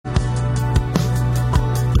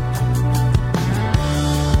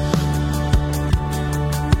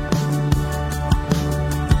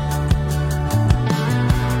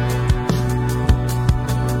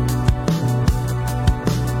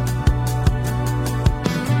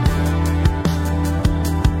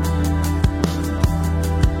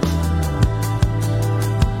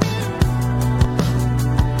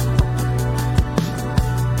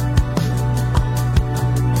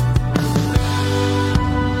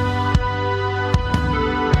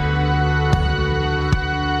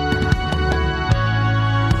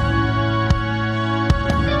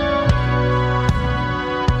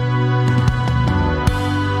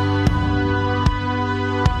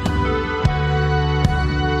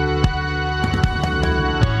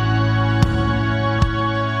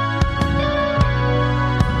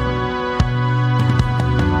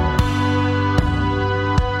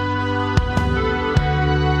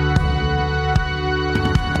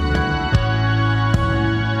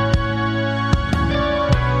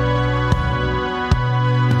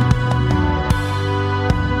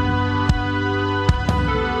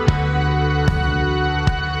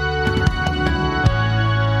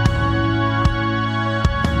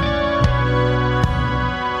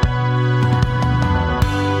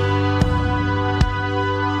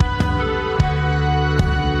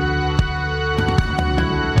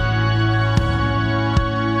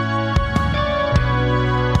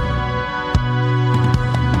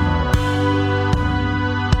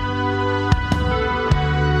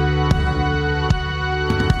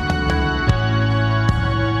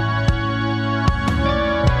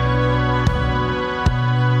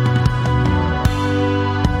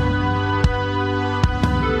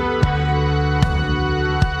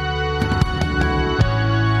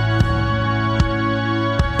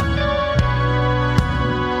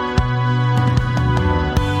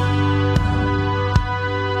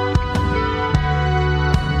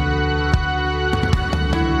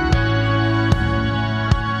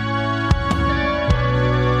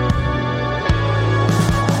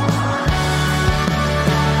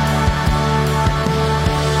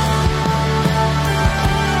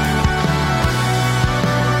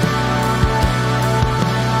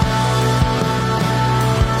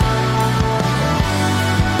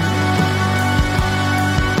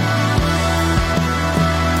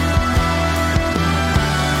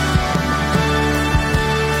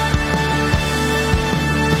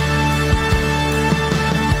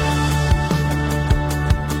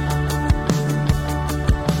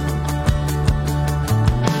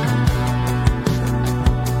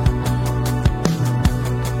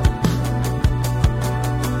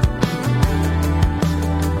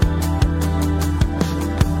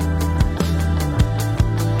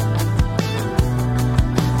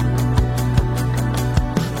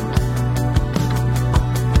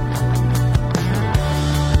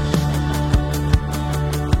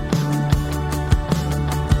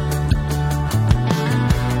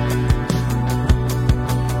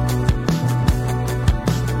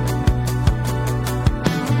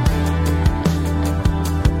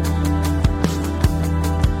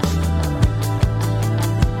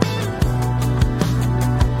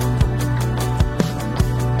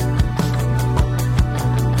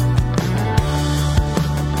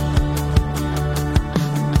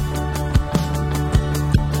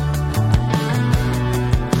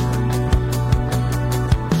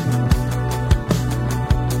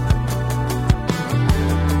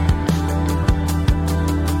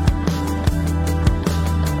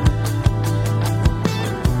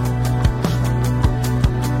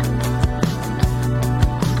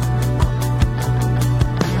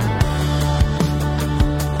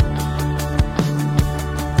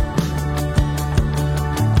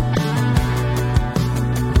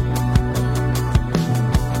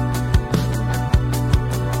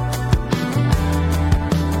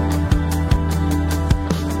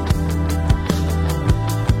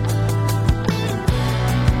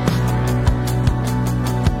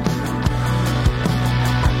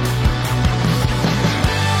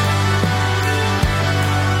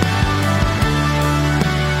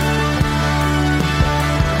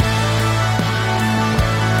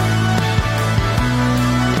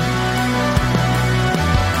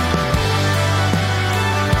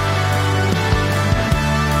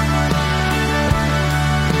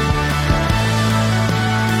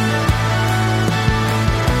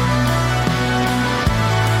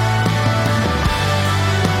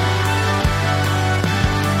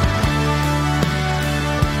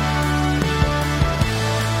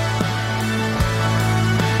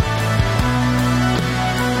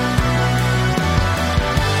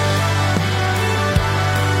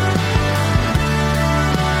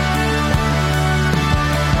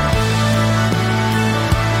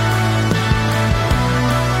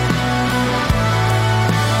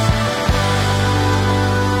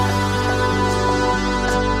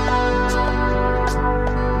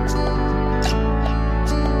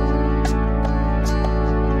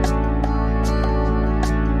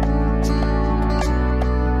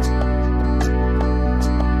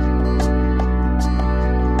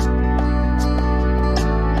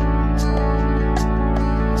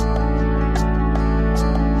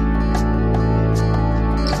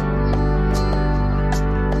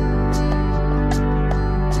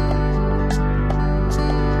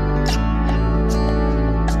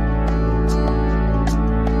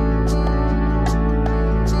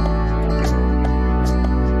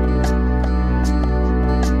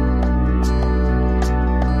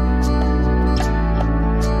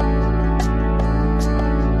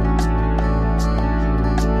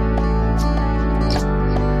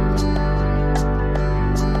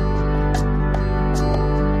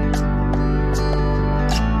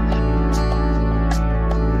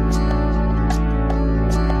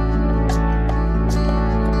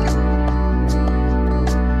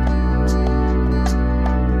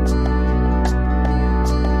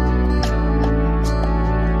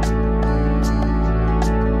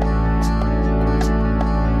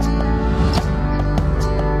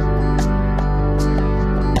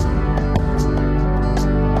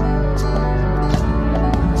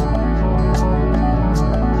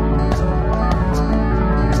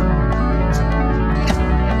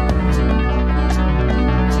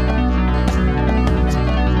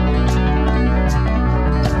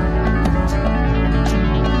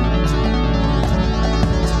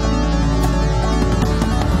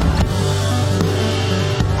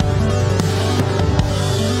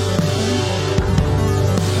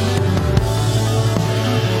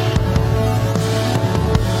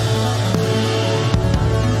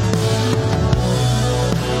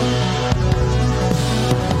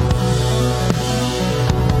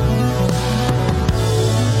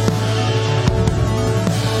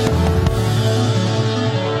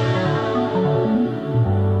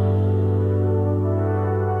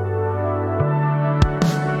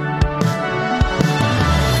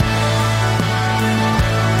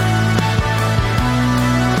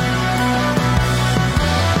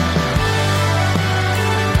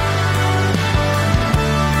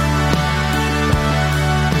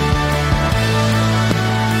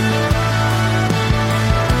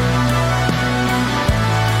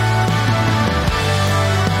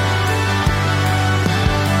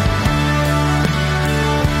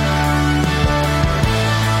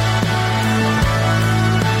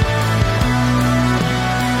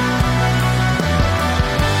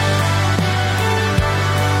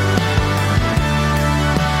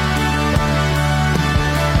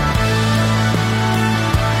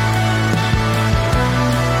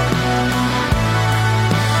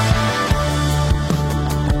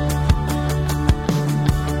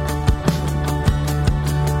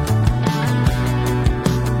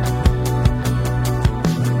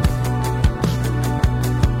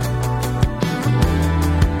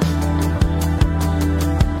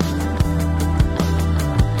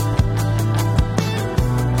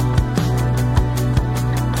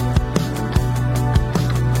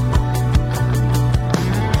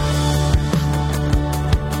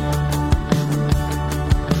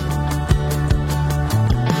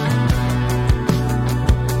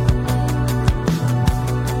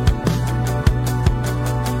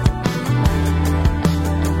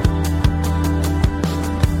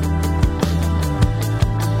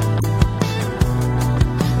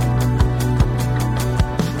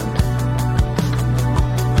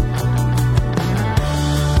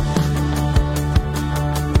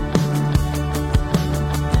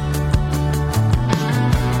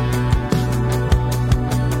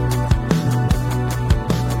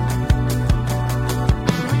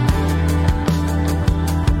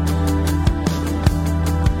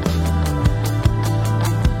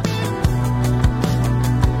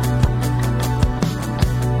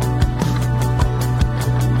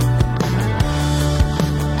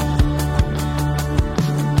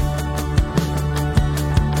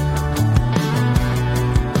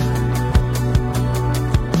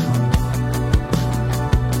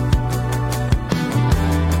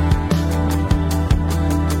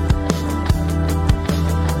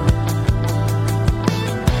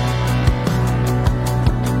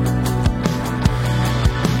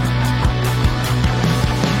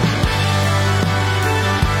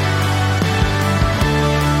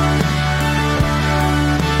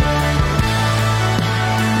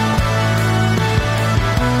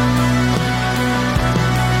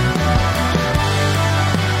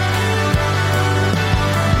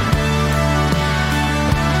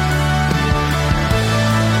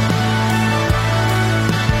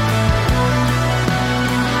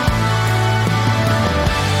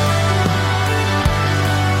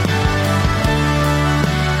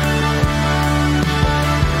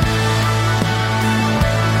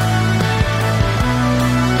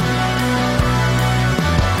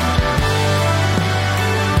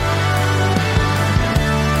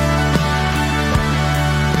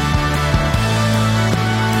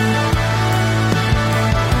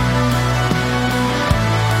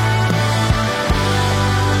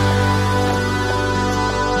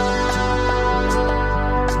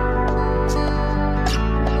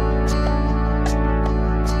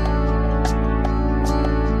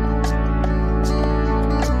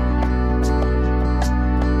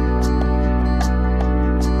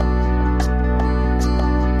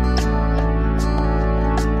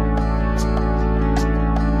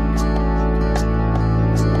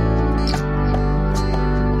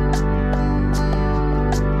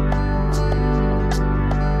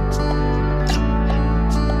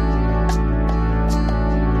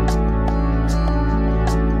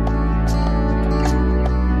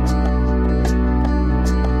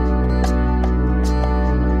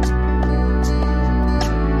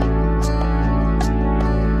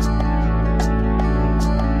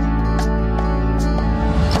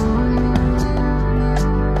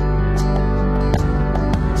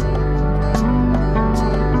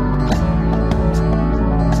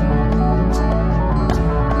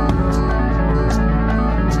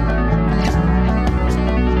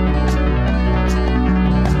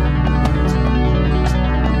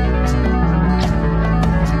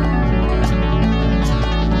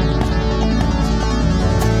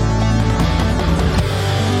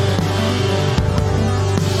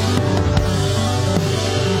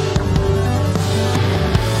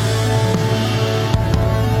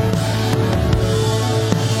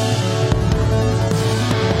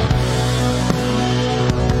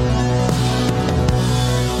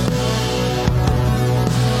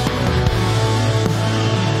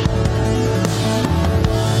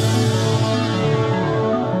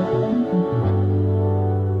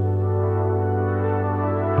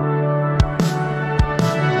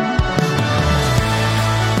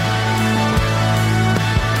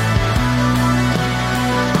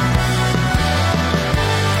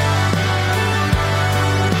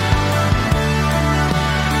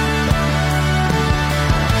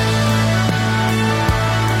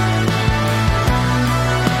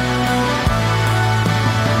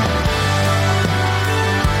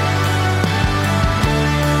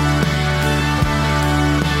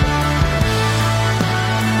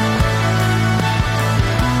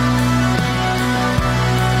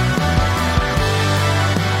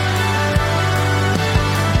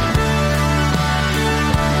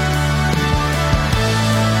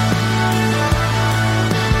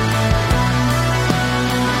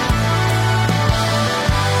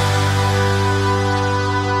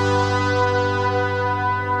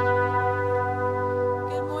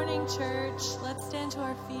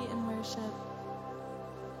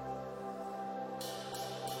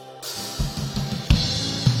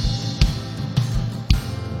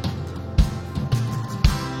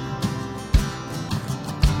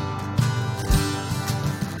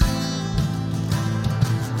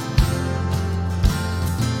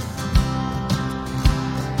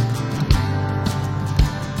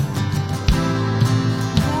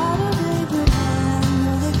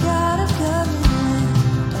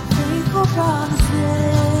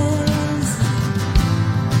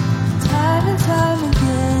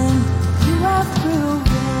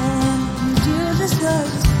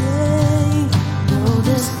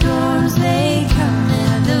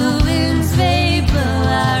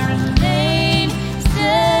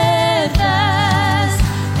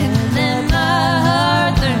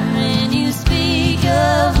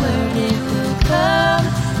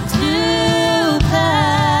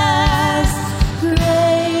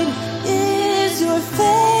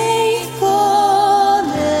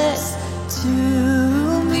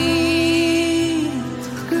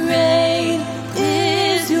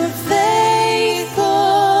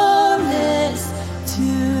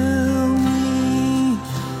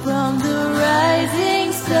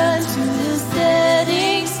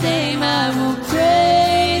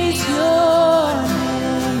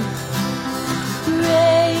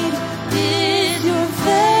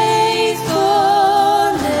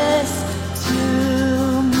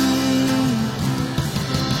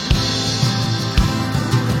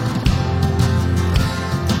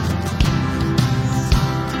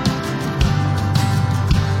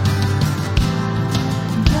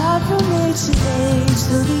change,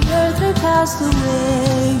 though the earth may pass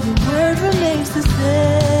away, your word remains the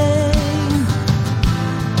same.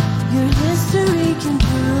 Your history can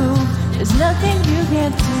prove there's nothing you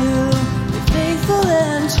can't do. You're faithful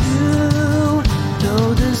and true.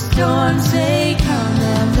 Though the storms may come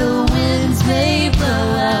and the winds may blow,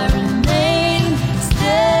 I remain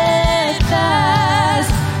steadfast.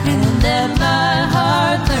 And let my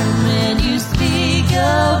heart learn when you speak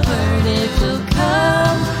a word, it will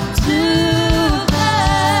come to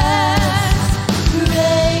pass.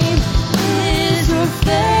 Great is your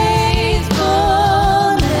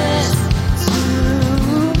faithfulness to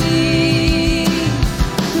me.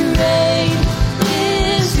 Great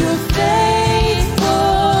is your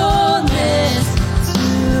faithfulness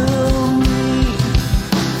to me.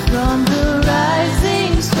 From the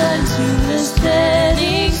rising sun to the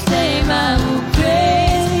setting same, I will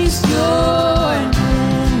praise your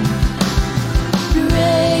name.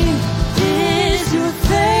 Great is your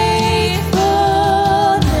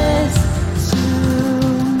faithfulness to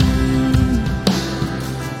me.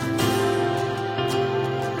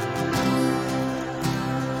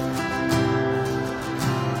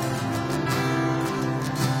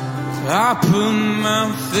 I put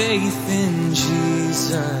my faith in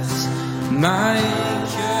Jesus, my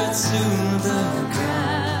anchor to the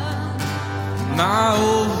ground, my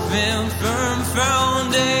open firm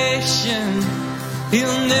foundation.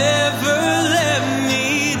 He'll never let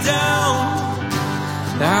me down.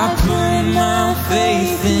 I put my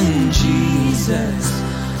faith in Jesus,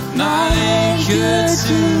 my anchor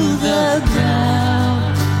to the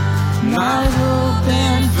ground, my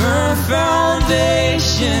open firm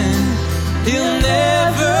foundation. He'll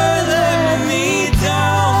never let me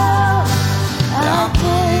down. I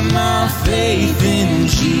put my faith in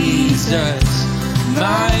Jesus,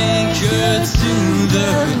 my anchor to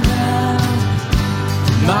the ground,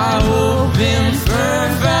 my open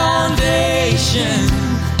firm foundation.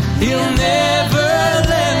 He'll never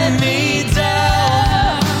let me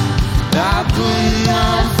down. I put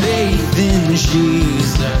my faith in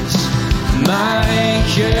Jesus, my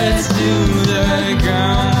anchor to the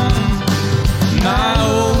ground, my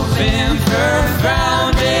open firm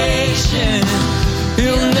foundation.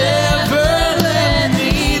 He'll never let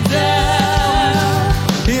me down.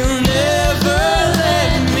 He'll never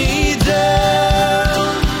let me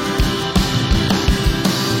down.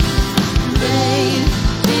 Great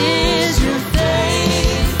is your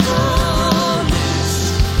faithfulness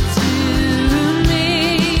to me.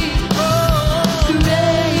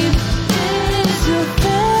 Great is your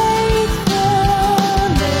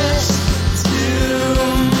faithfulness to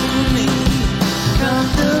me. From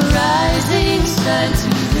the rising sun to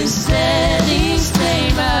the setting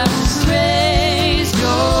same, I will praise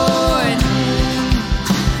your name.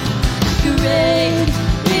 Great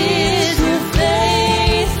is your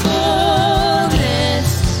faithfulness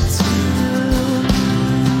to me.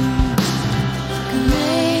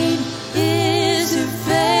 Great is your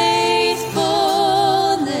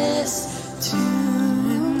faithfulness to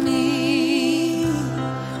me.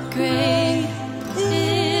 Great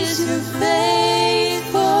is your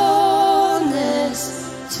faithfulness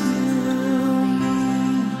to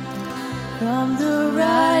me. From the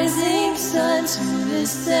rising sun to the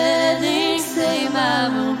setting same, I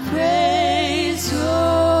will praise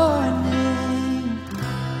your name.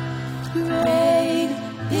 Great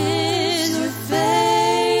is your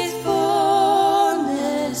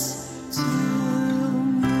faithfulness to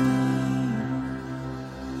me.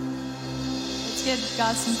 Let's give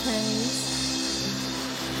God some praise.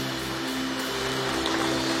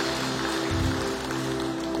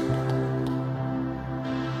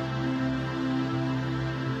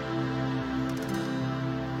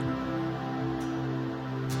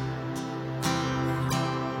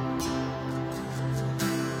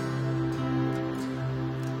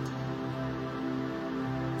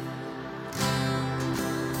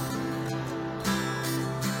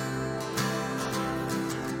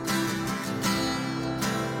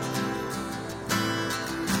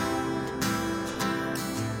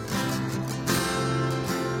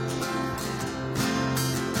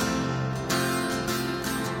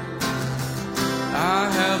 I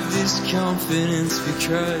have this confidence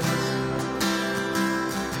because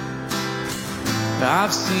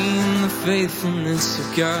I've seen the faithfulness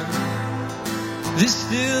of God. This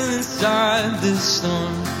still inside the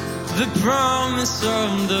storm, the promise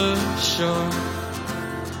on the shore.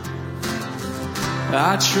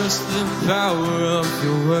 I trust the power of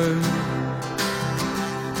your word,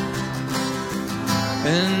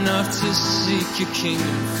 enough to seek your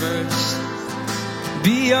kingdom first.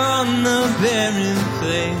 beyond the barren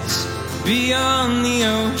place, beyond the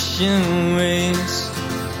ocean waves.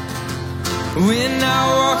 When I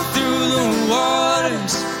walk through the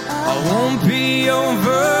waters, I won't be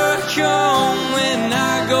overcome. When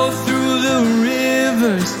I go through the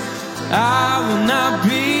rivers, I will not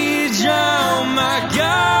be drowned. My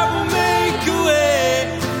God will make a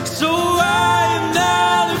way, so I am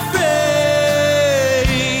not afraid.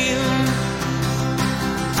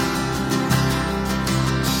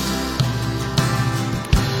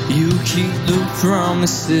 You keep the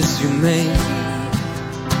promises you made.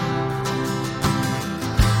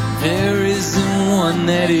 There isn't one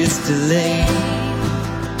that is delayed,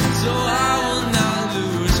 so I will not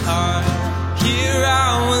lose heart. Here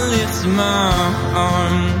I will lift my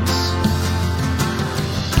arms.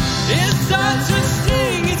 It's time to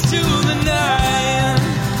sing into the night.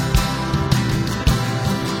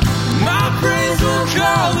 My praise will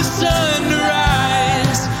call the sun to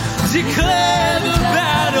rise. Declare the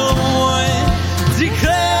battle won.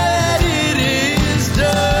 Declare that it is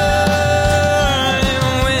done.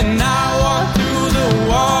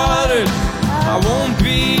 I won't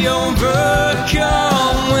be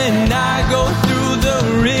overcome. When I go through the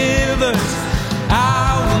rivers,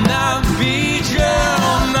 I will not be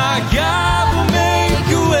drowned. My God will make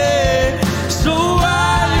a way, so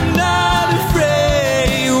I am not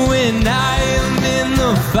afraid. When I am in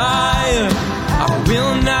the fire, I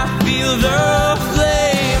will not feel the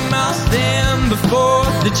flame. I'll stand before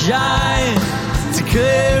the giant,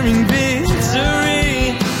 declaring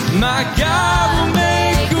victory. My God will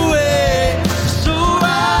make a way, so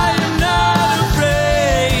I am not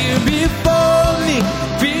afraid. Before me,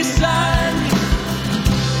 beside me,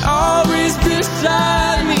 always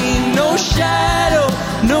beside me. No shadow,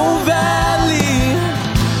 no valley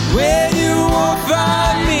where you won't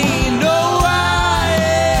find me. No, I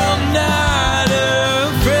am not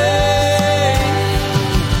afraid.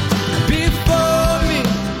 Before me,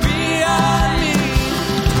 behind me,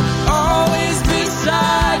 always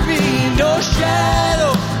beside me. No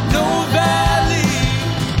shadow, no valley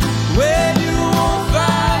where you won't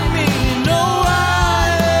find me. No, I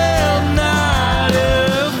am not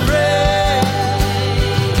afraid.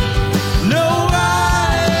 No,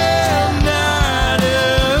 I am not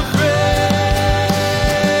afraid.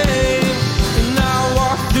 And I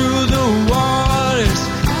walk through the waters,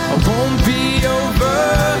 I won't be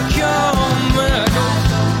overcome. When I go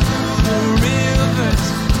through the rivers,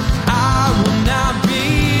 I will not be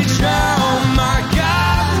drowned. My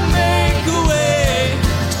God will make a way,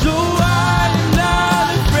 so I am not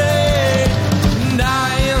afraid. And I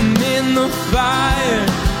am in the fire,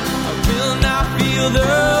 I will not feel the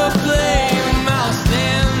flame. I'll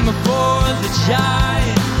stand before the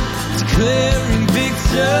giant, declaring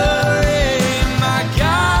victory. My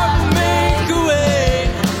God will make a way,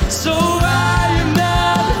 so I am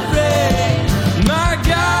not afraid. My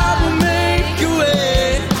God will make a way,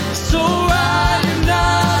 so I am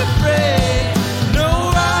not afraid. No,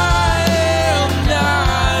 I am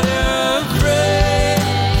not afraid.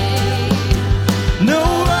 No,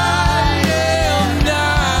 I am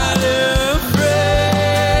not afraid.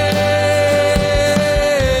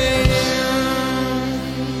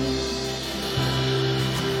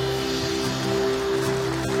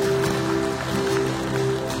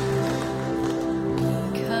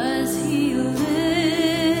 Because he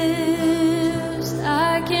lives,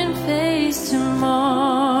 I can face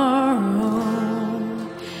tomorrow.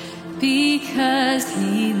 Because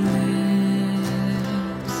he lives,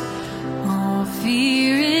 all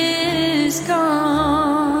fear is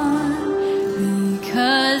gone.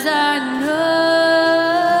 Because I know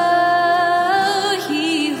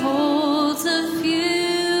he holds a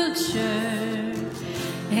future,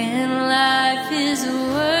 and life is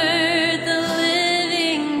worth the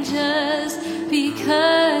living just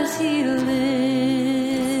because he lives.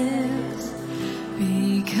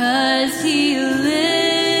 Because he lives,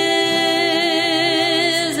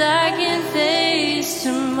 I can face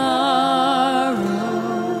tomorrow.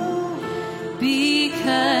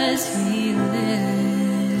 Because he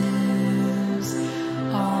lives,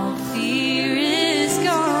 all fear is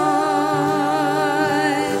gone.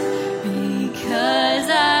 Because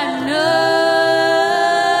I know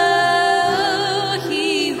he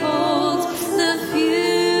holds the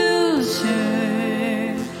future,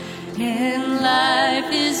 and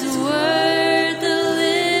life is worth the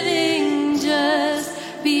living just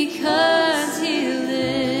because he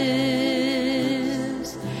lives.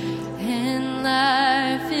 And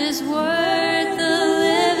life is worth the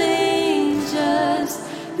living just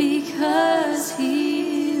because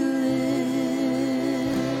he lives.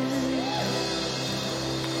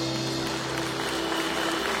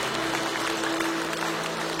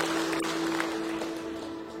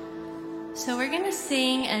 So we're going to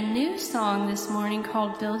sing a new song this morning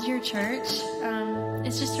called Build Your Church.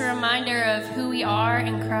 It's just a reminder of who we are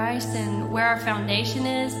in Christ and where our foundation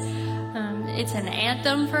is. It's an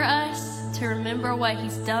anthem for us to remember what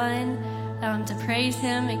He's done, to praise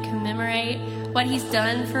Him and commemorate what He's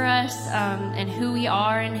done for us and who we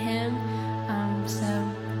are in Him. So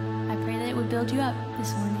I pray that it would build you up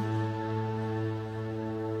this morning.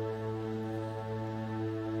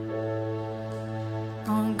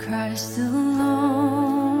 On Christ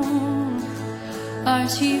alone, our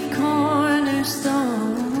chief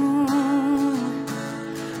cornerstone,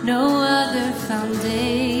 no other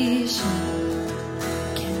foundation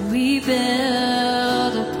can we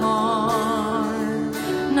build upon,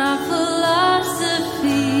 not philosophy,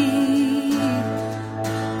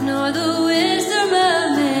 nor the wisdom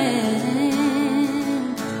of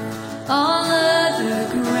men, all other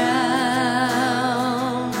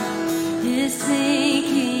ground is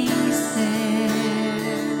sinking sand.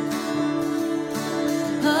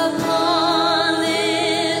 Upon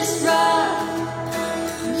this rock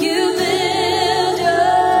you build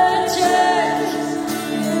your church,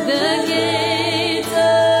 and the gates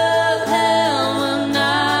of hell will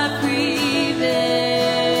not prevail.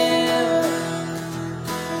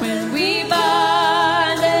 When we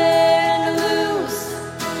bind and loose,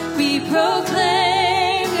 we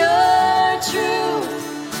proclaim your truth,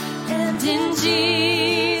 and in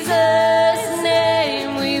Jesus'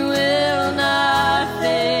 name we will not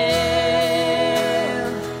fail,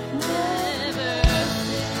 never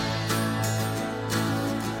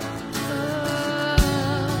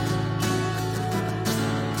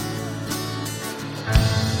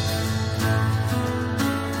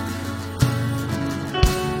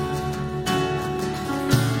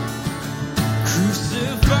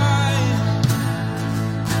Crucified,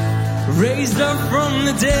 raised up from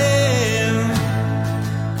the dead,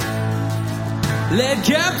 led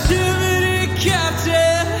captivity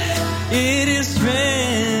captive, it is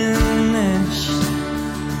finished.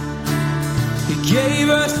 He gave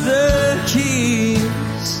us the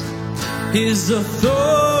keys, His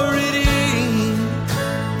authority.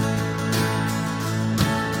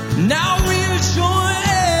 Now we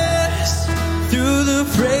rejoice through the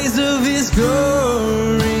praise of His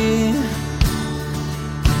glory.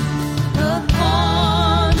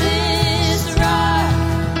 Upon this rock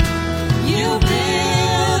you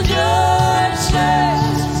build your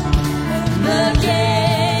church, and the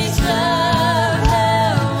gates of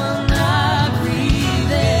hell will not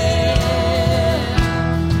prevail.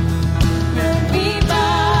 When we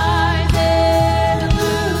bind and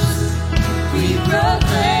loose, we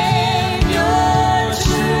proclaim your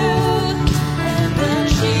truth, and in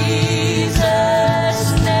Jesus'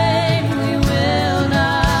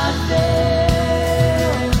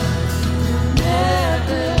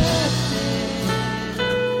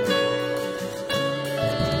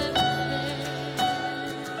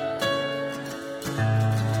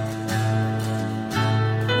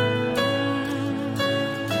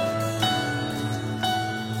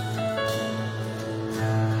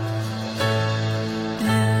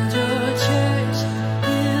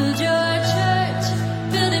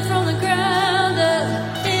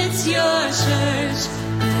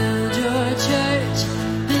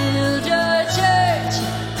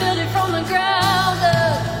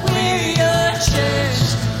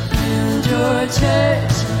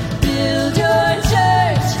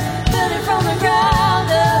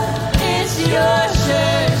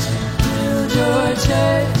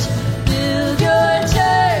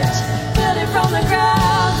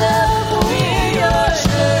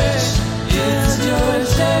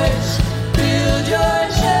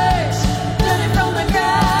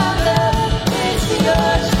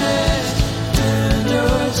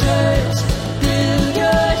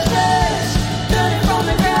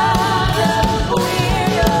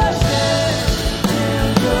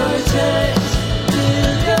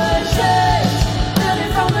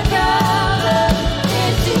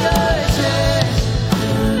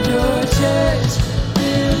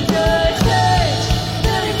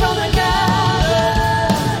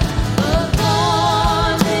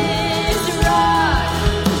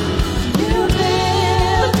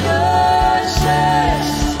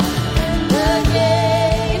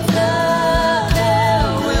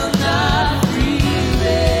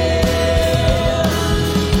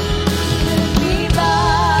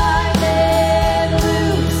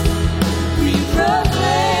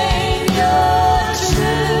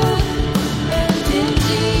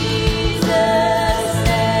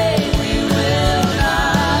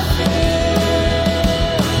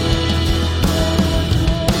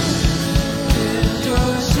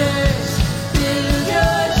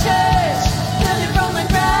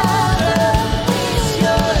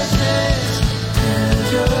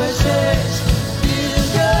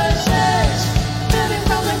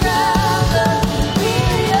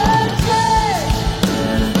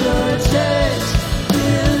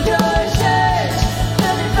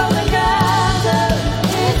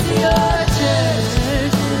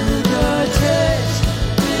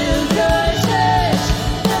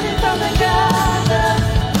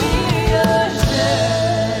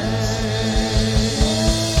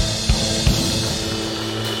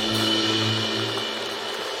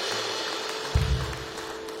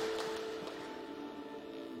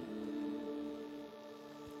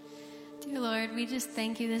 Lord, we just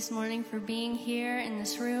thank you this morning for being here in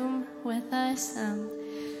this room with us,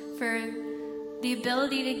 for the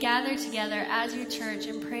ability to gather together as your church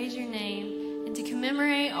and praise your name, and to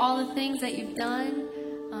commemorate all the things that you've done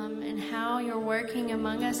and how you're working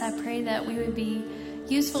among us. I pray that we would be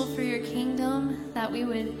useful for your kingdom, that we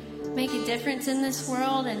would make a difference in this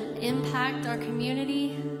world and impact our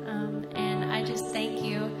community. And I just thank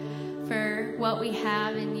you for what we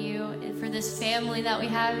have in you and for this family that we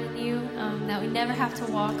have in you, that we never have to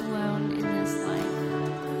walk alone in this life.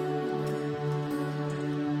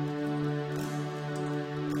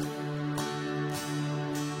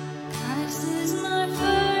 Christ is my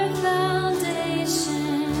firm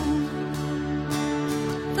foundation,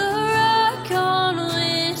 the rock on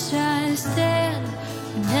which I stand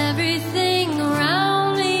when everything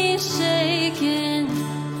around me is shaken.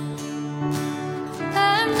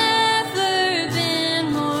 I've never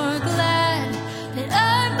been more glad that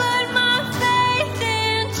I put my faith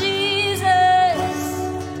in Jesus.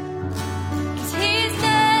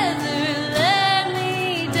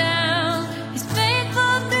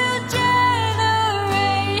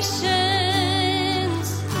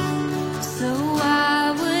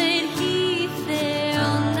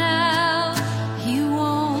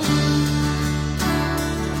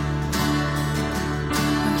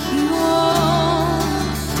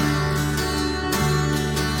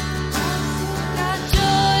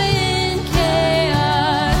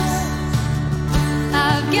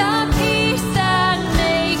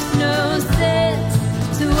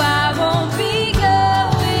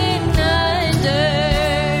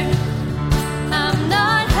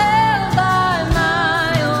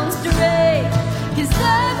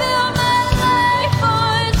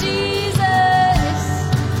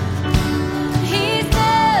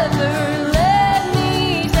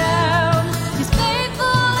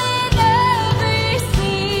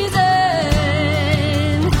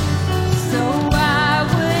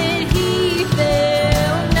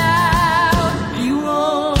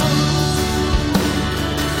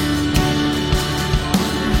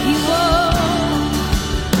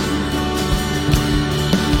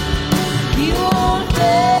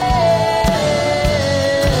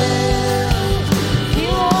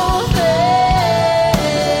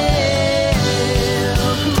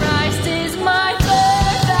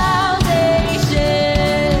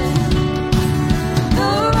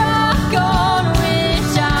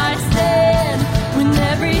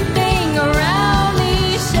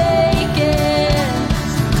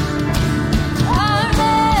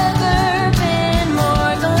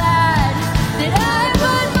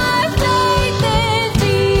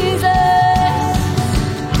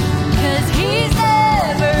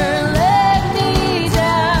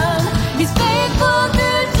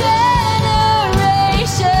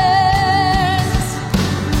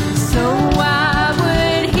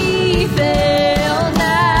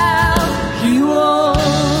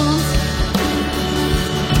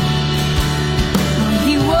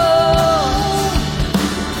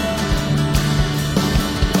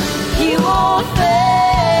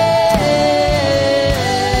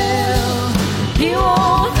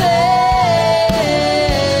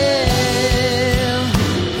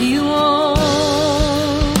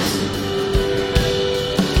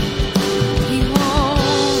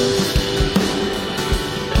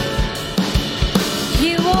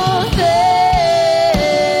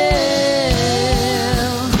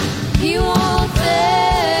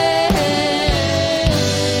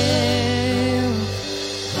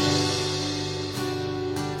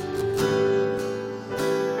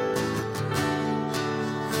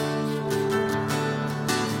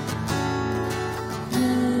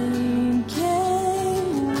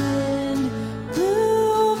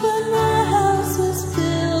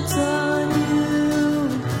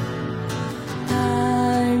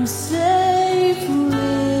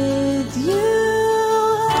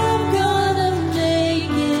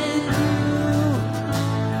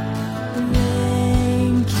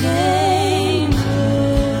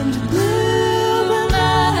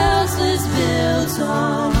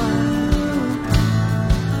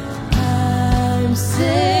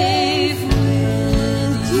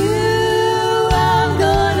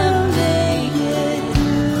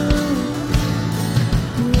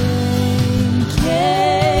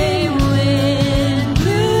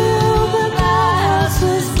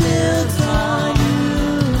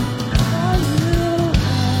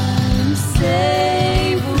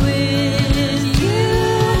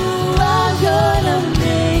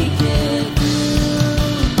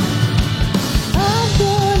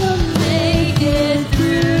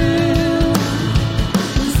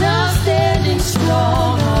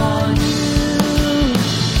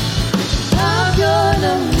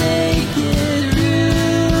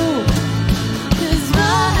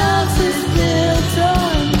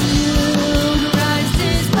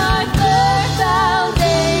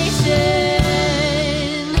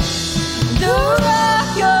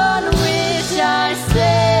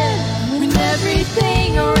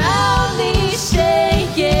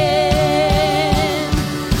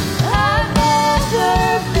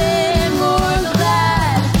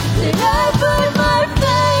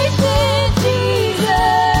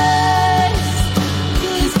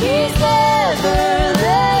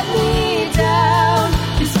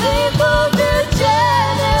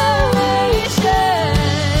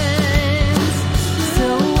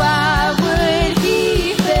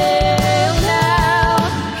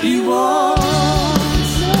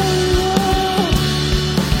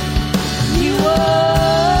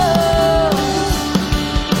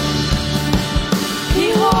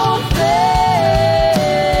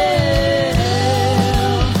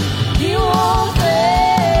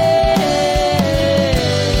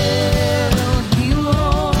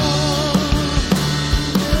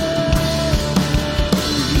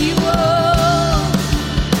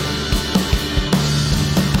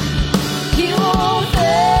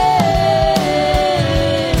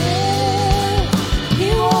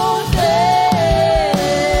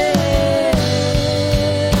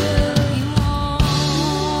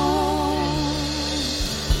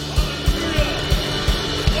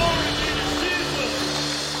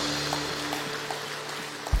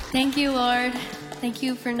 Thank you, Lord. Thank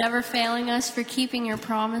you for never failing us, for keeping your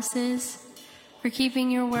promises, for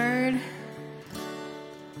keeping your word.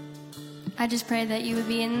 I just pray that you would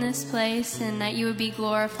be in this place and that you would be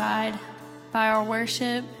glorified by our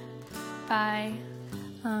worship, by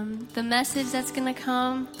the message that's going to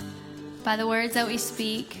come, by the words that we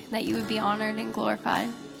speak, that you would be honored and glorified.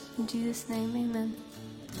 In Jesus' name, amen.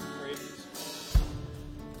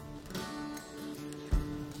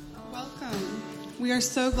 Welcome. We are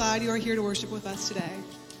so glad you are here to worship with us today.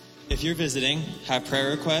 If you're visiting, have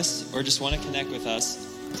prayer requests, or just want to connect with us,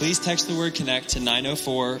 please text the word connect to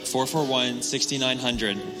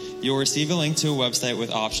 904-441-6900. You'll receive a link to a website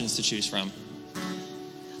with options to choose from.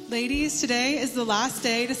 Ladies, today is the last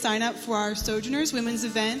day to sign up for our Sojourners Women's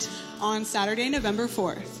event on Saturday, November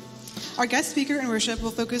 4th. Our guest speaker in worship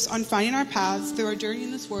will focus on finding our paths through our journey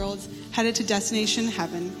in this world, headed to Destination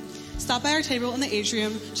Heaven. Stop by our table in the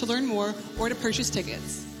atrium to learn more or to purchase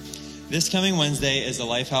tickets. This coming Wednesday is the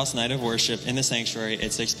Lifehouse Night of Worship in the Sanctuary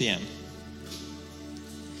at 6 p.m.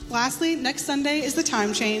 Lastly, next Sunday is the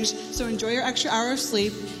time change, so enjoy your extra hour of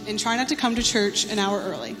sleep and try not to come to church an hour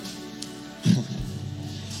early.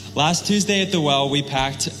 Last Tuesday at the Well, we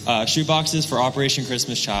packed shoeboxes for Operation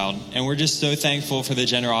Christmas Child, and we're just so thankful for the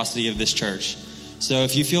generosity of this church. So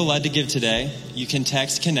if you feel led to give today, you can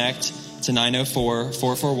text CONNECT to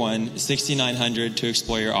 904-441-6900 to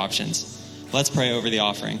explore your options. Let's pray over the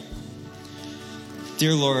offering.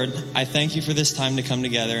 Dear Lord, I thank you for this time to come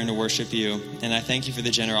together and to worship you, and I thank you for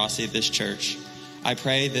the generosity of this church. I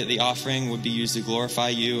pray that the offering would be used to glorify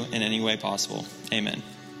you in any way possible. Amen.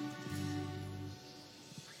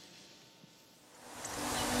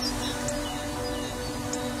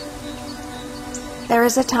 There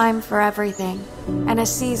is a time for everything, and a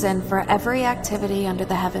season for every activity under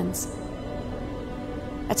the heavens.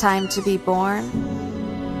 A time to be born,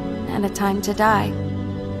 and a time to die.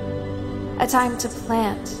 A time to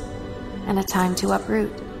plant, and a time to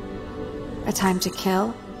uproot. A time to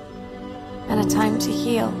kill, and a time to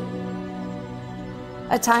heal.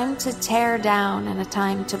 A time to tear down, and a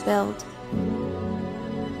time to build.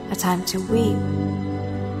 A time to weep,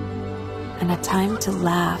 and a time to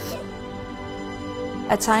laugh.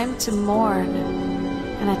 A time to mourn,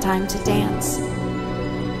 and a time to dance.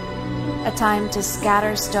 A time to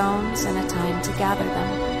scatter stones, and a time to gather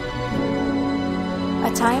them.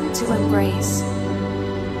 A time to embrace,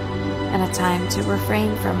 and a time to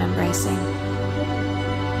refrain from embracing.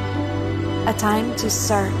 A time to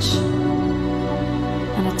search,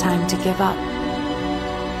 and a time to give up.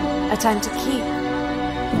 A time to keep,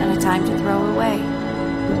 and a time to throw away.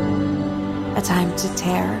 A time to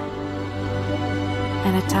tear,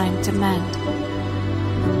 and a time to mend.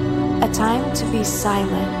 A time to be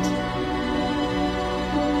silent,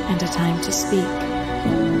 and a time to speak.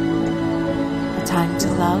 A time to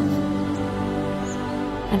love,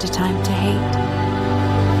 and a time to hate.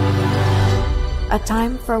 A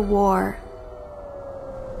time for war,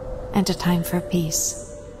 and a time for peace.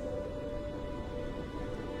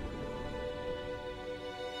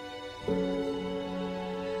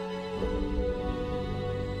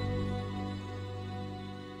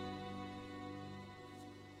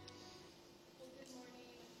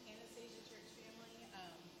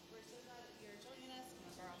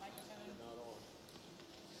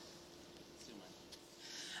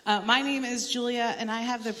 My name is Julia, and I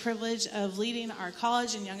have the privilege of leading our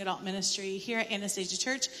college and young adult ministry here at Anastasia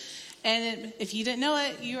Church. And if you didn't know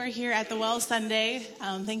it, you are here at the Well Sunday.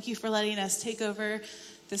 Thank you for letting us take over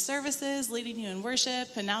the services, leading you in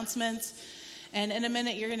worship, announcements. And in a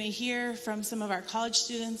minute, you're going to hear from some of our college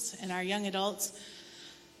students and our young adults.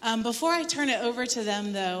 Before I turn it over to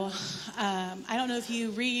them, though, I don't know if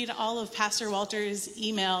you read all of Pastor Walter's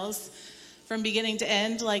emails from beginning to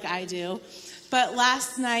end like I do. But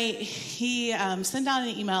last night, he sent out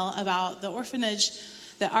an email about the orphanage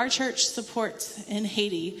that our church supports in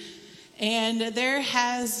Haiti. And there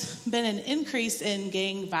has been an increase in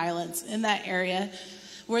gang violence in that area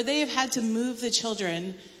where they have had to move the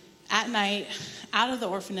children at night out of the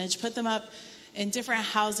orphanage, put them up in different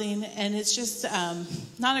housing. And it's just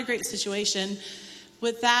not a great situation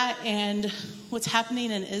with that and what's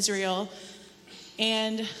happening in Israel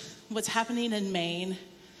and what's happening in Maine.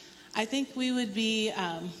 I think we would be,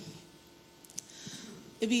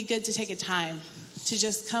 it'd be good to take a time to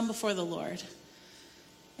just come before the Lord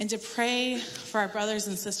and to pray for our brothers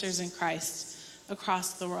and sisters in Christ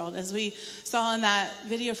across the world. As we saw in that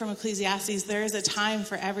video from Ecclesiastes, there is a time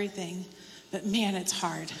for everything, but man, it's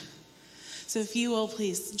hard. So if you will,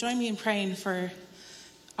 please join me in praying for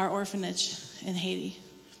our orphanage in Haiti.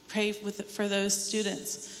 Pray for those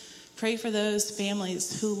students. Pray for those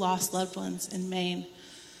families who lost loved ones in Maine.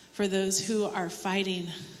 for those who are fighting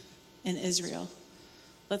in Israel.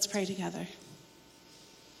 Let's pray together.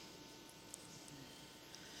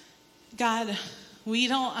 God, we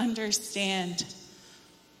don't understand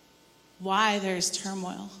why there's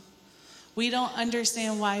turmoil. We don't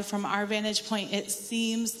understand why, from our vantage point, it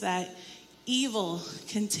seems that evil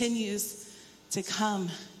continues to come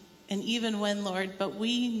and even win, Lord. But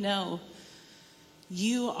we know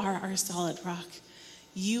you are our solid rock.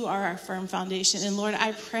 You are our firm foundation. And Lord,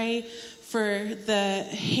 I pray for the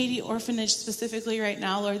Haiti orphanage specifically right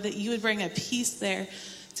now, Lord, that you would bring a peace there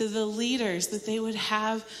to the leaders, that they would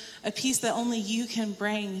have a peace that only you can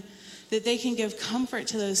bring, that they can give comfort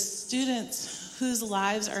to those students whose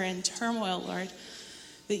lives are in turmoil, Lord,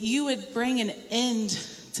 that you would bring an end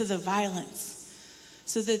to the violence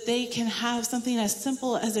so that they can have something as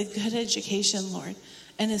simple as a good education, Lord,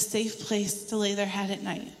 and a safe place to lay their head at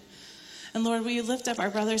night. And Lord, we lift up our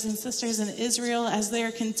brothers and sisters in Israel as they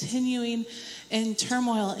are continuing in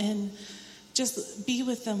turmoil, and just be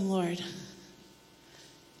with them, Lord.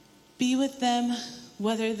 Be with them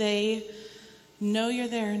whether they know you're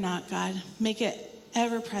there or not, God. Make it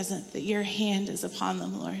ever present that your hand is upon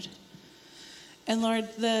them, Lord. And Lord,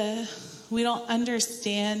 we don't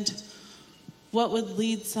understand what would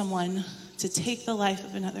lead someone to take the life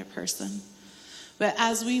of another person. But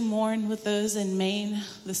as we mourn with those in Maine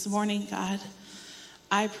this morning, God,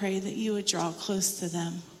 I pray that you would draw close to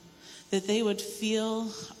them, that they would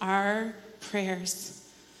feel our prayers,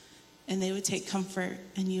 and they would take comfort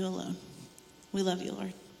in you alone. We love you,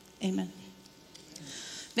 Lord. Amen.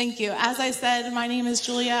 Thank you. As I said, my name is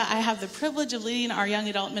Julia. I have the privilege of leading our young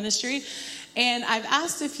adult ministry, and I've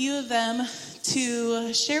asked a few of them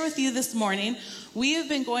to share with you this morning. We have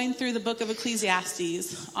been going through the book of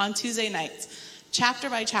Ecclesiastes on Tuesday nights, chapter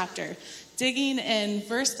by chapter, digging in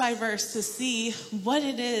verse by verse to see what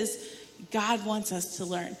it is God wants us to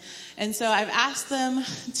learn. And so I've asked them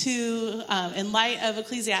to, in light of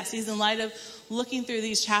Ecclesiastes, in light of looking through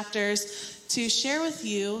these chapters, to share with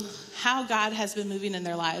you how God has been moving in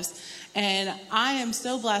their lives. And I am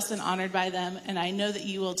so blessed and honored by them, and I know that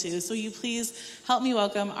you will too. So will you please help me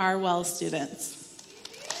welcome our Wells students.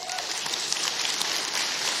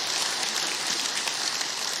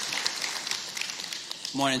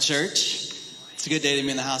 Morning, church. It's a good day to be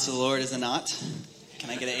in the house of the Lord, is it not? Can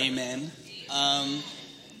I get an amen?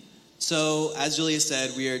 So, as Julia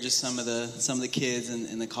said, we are just some of the kids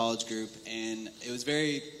in the college group, and it was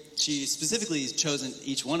she specifically has chosen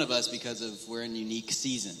each one of us because we're in unique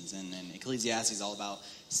seasons, and Ecclesiastes is all about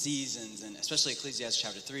seasons, and especially Ecclesiastes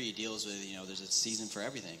chapter 3 deals with, there's a season for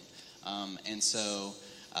everything. And so,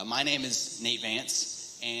 my name is Nate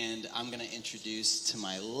Vance, and I'm going to introduce to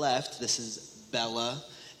my left, this is Bella,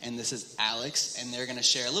 and this is Alex, and they're going to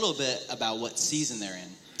share a little bit about what season they're in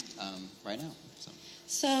right now.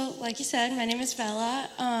 So, like you said, my name is Bella.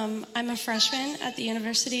 I'm a freshman at the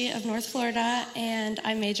University of North Florida, and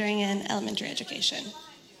I'm majoring in elementary education.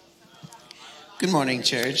 Good morning,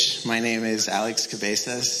 church. My name is Alex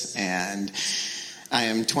Cabezas, and I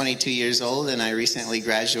am 22 years old, and I recently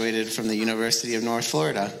graduated from the University of North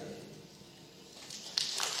Florida.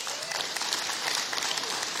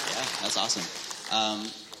 Yeah, that's awesome.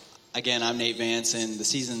 Again, I'm Nate Vance, and the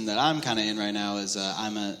season that I'm kind of in right now is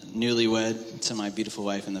I'm a newlywed to my beautiful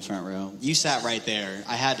wife in the front row. You sat right there.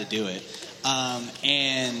 I had to do it.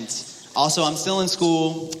 And also, I'm still in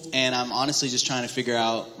school, and I'm honestly just trying to figure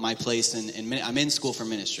out my place. I'm in school for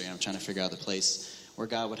ministry, and I'm trying to figure out the place where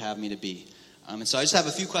God would have me to be. And so I just have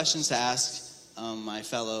a few questions to ask my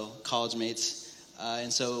fellow college mates.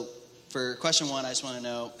 And so for question one, I just want to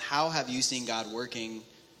know, how have you seen God working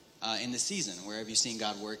in the season? Where have you seen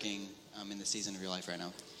God working in the season of your life right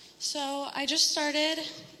now? So I just started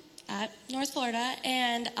at North Florida,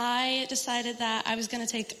 and I decided that I was going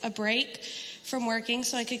to take a break from working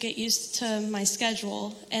so I could get used to my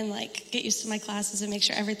schedule and get used to my classes and make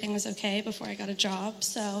sure everything was okay before I got a job.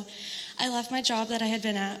 So I left my job that I had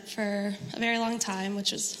been at for a very long time,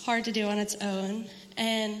 which was hard to do on its own.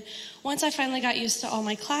 And once I finally got used to all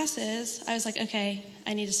my classes, I was like, okay,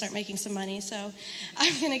 I need to start making some money, so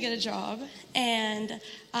I'm going to get a job. And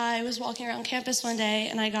I was walking around campus one day,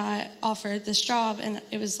 and I got offered this job, and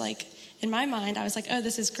it was in my mind, I was like, oh,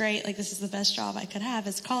 this is great. This is the best job I could have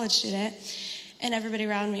as a college student. And everybody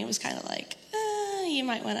around me was kind of like, you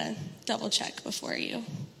might want to double check before you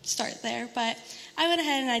start there. But I went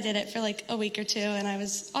ahead and I did it for a week or two, and I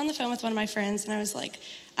was on the phone with one of my friends, and I was like,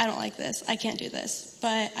 I don't like this. I can't do this.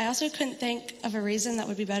 But I also couldn't think of a reason that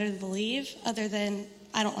would be better to leave other than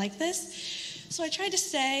I don't like this. So I tried to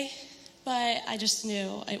stay, but I just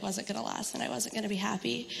knew it wasn't going to last and I wasn't going to be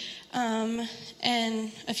happy.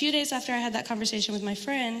 And a few days after I had that conversation with my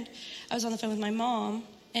friend, I was on the phone with my mom,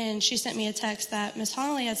 and she sent me a text that Miss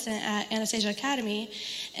Honnelly had sent at Anastasia Academy,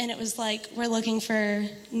 and it was like, we're looking for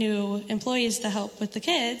new employees to help with the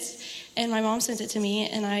kids. And my mom sent it to me,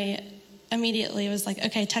 and I immediately was like,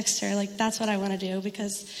 okay, text her. Like, that's what I want to do,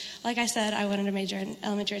 because like I said, I wanted to major in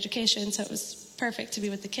elementary education, so it was perfect to be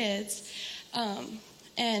with the kids.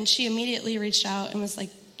 And she immediately reached out and was like,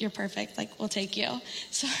 you're perfect, like, we'll take you.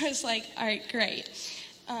 So I was like, all right, great.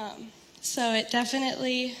 So it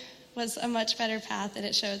definitely was a much better path, and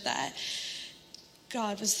it showed that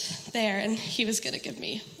God was there and he was going to give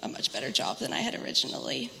me a much better job than I had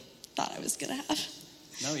originally thought I was going to have.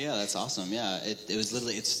 No, yeah, that's awesome. Yeah, it was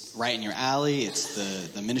literally, it's right in your alley. It's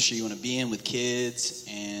the ministry you want to be in with kids.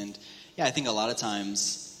 And yeah, I think a lot of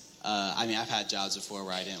times, I mean, I've had jobs before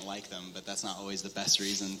where I didn't like them, but that's not always the best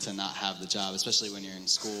reason to not have the job, especially when you're in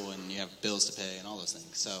school and you have bills to pay and all those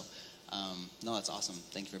things. So, no, that's awesome.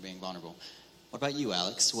 Thank you for being vulnerable. What about you,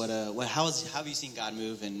 Alex? How have you seen God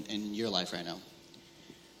move in your life right now?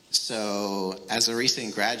 So, as a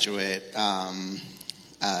recent graduate,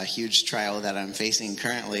 a huge trial that I'm facing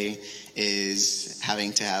currently is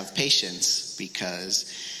having to have patience, because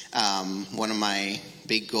one of my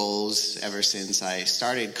big goals ever since I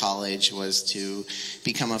started college was to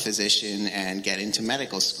become a physician and get into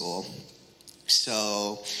medical school.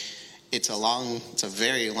 So it's a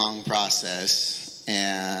very long process,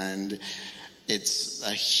 and it's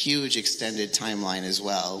a huge extended timeline as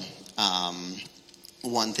well.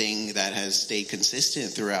 One thing that has stayed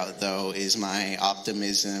consistent throughout, though, is my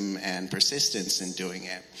optimism and persistence in doing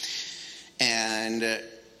it. And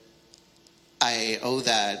I owe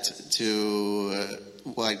that to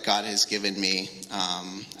what God has given me.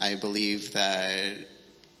 I believe that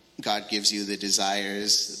God gives you the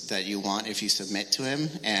desires that you want if you submit to him,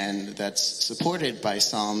 and that's supported by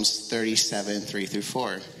Psalms 37,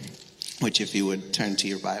 3-4, which if you would turn to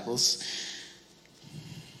your Bibles.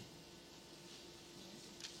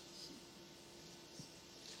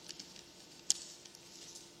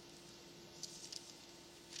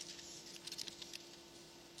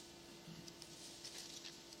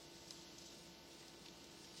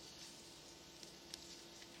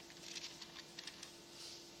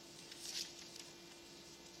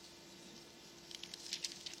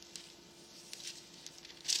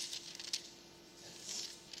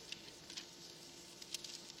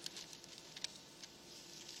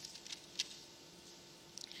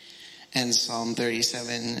 And Psalm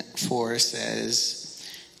 37:4 says,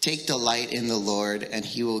 "Take delight in the Lord, and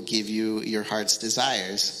he will give you your heart's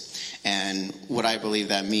desires." And what I believe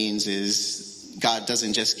that means is God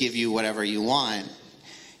doesn't just give you whatever you want.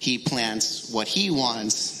 He plants what he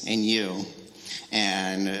wants in you.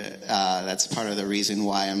 And that's part of the reason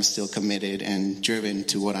why I'm still committed and driven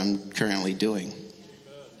to what I'm currently doing.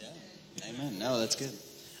 Yeah. Amen. No, that's good.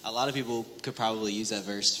 A lot of people could probably use that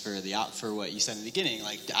verse for what you said in the beginning,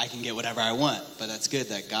 like, I can get whatever I want. But that's good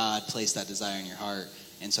that God placed that desire in your heart,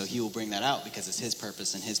 and so he will bring that out because it's his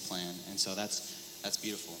purpose and his plan. And so that's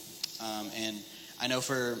beautiful. And I know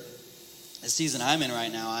for the season I'm in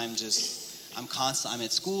right now, I'm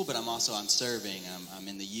at school, but I'm serving. I'm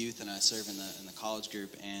in the youth, and I serve in the college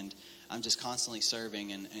group, and I'm just constantly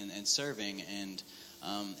serving and serving. And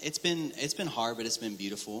it's been hard, but it's been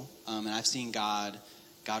beautiful. And I've seen God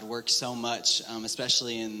work so much,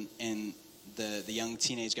 especially in the young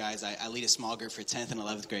teenage guys. I lead a small group for 10th and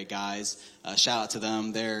 11th grade guys. Shout out to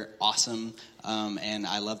them. They're awesome, and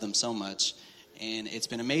I love them so much. And it's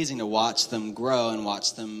been amazing to watch them grow and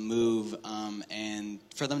watch them move, and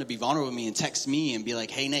for them to be vulnerable with me and text me and be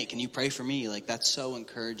like, "Hey, Nate, can you pray for me?" Like, that's so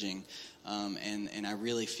encouraging. And I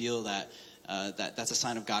really feel that that's a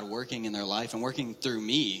sign of God working in their life and working through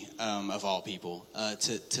me, of all people,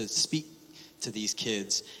 to speak to these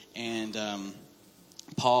kids. And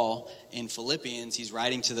Paul in Philippians, he's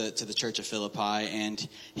writing to the church of Philippi, and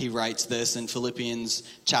he writes this in Philippians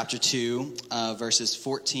chapter 2, verses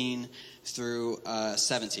 14 through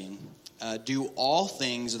 17. "Do all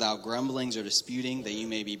things without grumblings or disputing, that you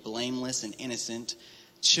may be blameless and innocent,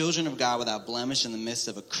 children of God without blemish in the midst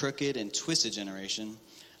of a crooked and twisted generation,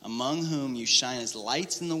 among whom you shine as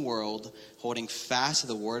lights in the world, holding fast to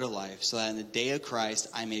the word of life, so that in the day of Christ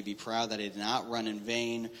I may be proud that I did not run in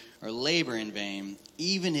vain or labor in vain,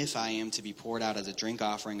 even if I am to be poured out as a drink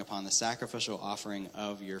offering upon the sacrificial offering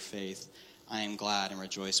of your faith. I am glad and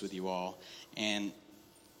rejoice with you all." And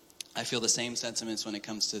I feel the same sentiments when it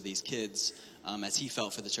comes to these kids as he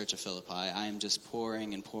felt for the Church of Philippi. I am just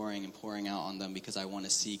pouring and pouring and pouring out on them because I want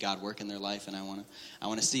to see God work in their life, and I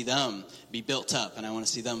want to see them be built up, and I want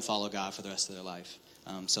to see them follow God for the rest of their life.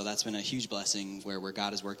 So that's been a huge blessing where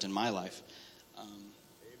God has worked in my life.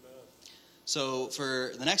 So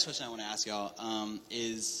for the next question I want to ask y'all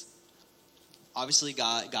is, obviously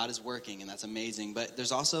God is working, and that's amazing, but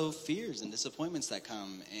there's also fears and disappointments that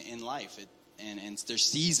come in life. And there's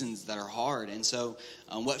seasons that are hard. And so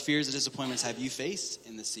what fears and disappointments have you faced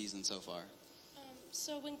in this season so far?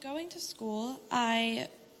 So when going to school, I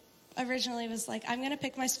originally was like, I'm going to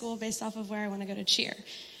pick my school based off of where I want to go to cheer.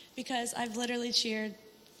 Because I've literally cheered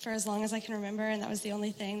for as long as I can remember, and that was the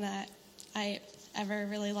only thing that I ever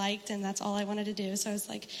really liked, and that's all I wanted to do. So I was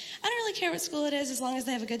like, I don't really care what school it is as long as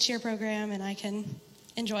they have a good cheer program and I can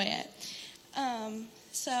enjoy it.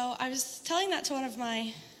 So I was telling that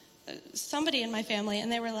to somebody in my family,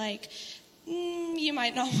 and they were like, you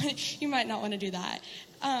might not want to do that.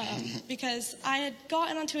 Because I had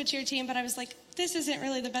gotten onto a cheer team, but I was like, this isn't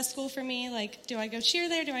really the best school for me. Like, do I go cheer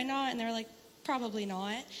there? Do I not? And they were like, probably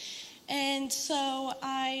not. And so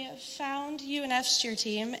I found UNF's cheer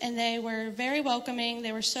team, and they were very welcoming.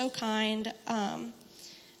 They were so kind.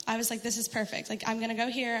 I was like, this is perfect. Like, I'm going to go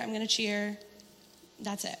here. I'm going to cheer.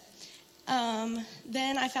 That's it.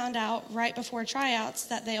 Then I found out right before tryouts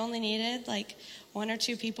that they only needed like 1 or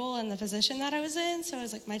 2 people in the position that I was in. So I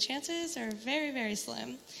was like, my chances are very, very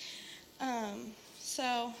slim.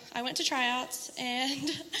 So I went to tryouts,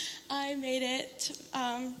 and I made it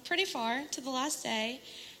pretty far to the last day.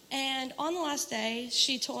 And on the last day,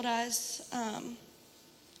 she told us,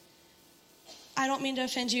 I don't mean to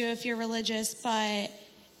offend you if you're religious, but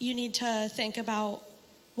you need to think about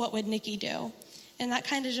what would Nikki do. And that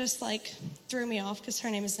kind of just like threw me off because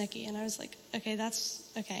her name is Nikki. And I was like, okay, that's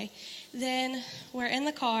okay. Then we're in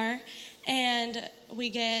the car, and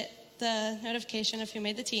we get the notification of who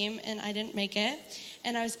made the team, and I didn't make it.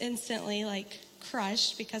 And I was instantly like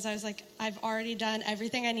crushed because I was like, I've already done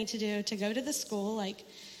everything I need to do to go to the school. Like,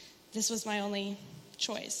 this was my only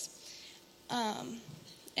choice.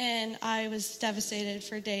 And I was devastated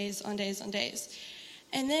for days on days on days.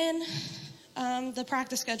 And then the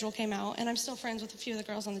practice schedule came out, and I'm still friends with a few of the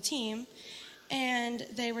girls on the team, and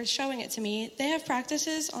they were showing it to me. They have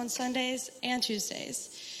practices on Sundays and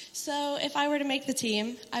Tuesdays. So if I were to make the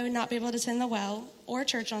team, I would not be able to attend the well or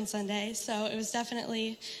church on Sunday. So it was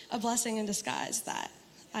definitely a blessing in disguise that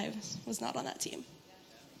I was not on that team.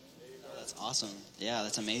 That's awesome. Yeah,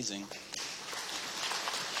 that's amazing.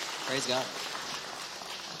 Praise God.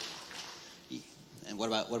 And what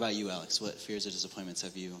about you, Alex? What fears or disappointments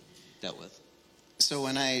have you dealt with? So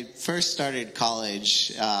when I first started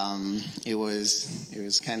college, it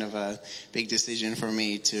was kind of a big decision for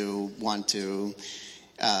me to want to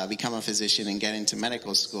become a physician and get into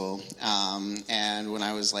medical school. And when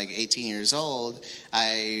I was like 18 years old,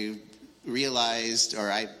 I realized,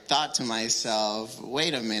 or I thought to myself,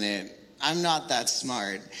 wait a minute, I'm not that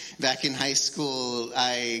smart. Back in high school,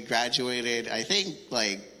 I graduated, I think,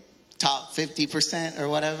 like top 50% or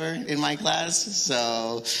whatever in my class.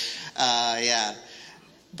 So, yeah.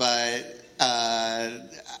 But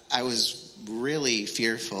I was really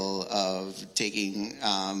fearful of taking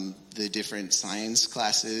the different science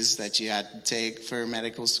classes that you had to take for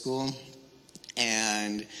medical school.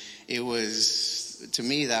 And it was, to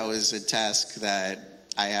me, that was a task that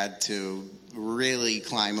I had to really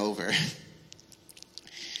climb over.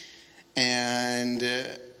 And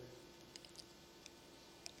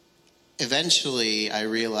eventually I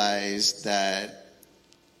realized that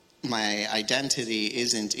my identity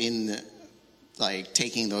isn't in like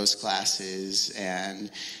taking those classes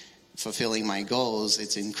and fulfilling my goals.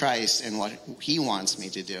 It's in Christ and what he wants me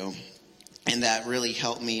to do. And that really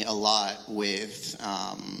helped me a lot with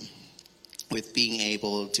being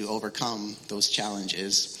able to overcome those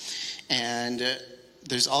challenges. And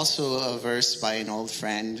there's also a verse by an old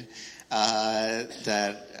friend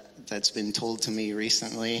that's been told to me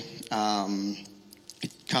recently.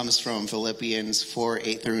 It comes from Philippians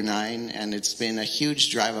 4:8-9, and it's been a huge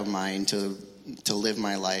drive of mine to live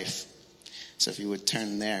my life. So if you would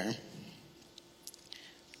turn there.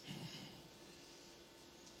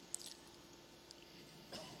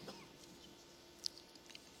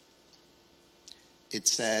 It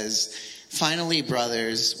says, "Finally,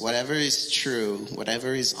 brothers, whatever is true,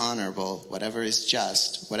 whatever is honorable, whatever is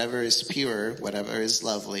just, whatever is pure, whatever is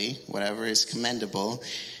lovely, whatever is commendable,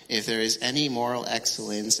 if there is any moral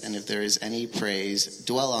excellence and if there is any praise,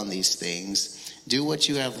 dwell on these things. Do what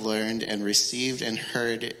you have learned and received and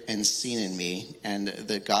heard and seen in me, and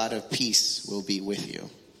the God of peace will be with you."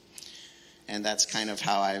 And that's kind of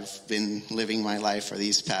how I've been living my life for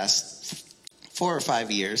these past 4 or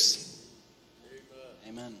 5 years.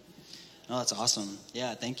 Amen. Oh, that's awesome.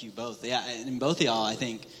 Yeah, thank you both. Yeah, and both of y'all, I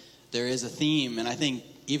think there is a theme, and I think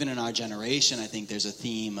even in our generation, I think there's a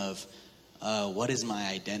theme of what is my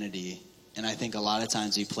identity? And I think a lot of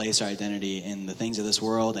times we place our identity in the things of this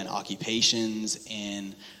world, and occupations,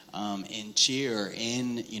 in cheer,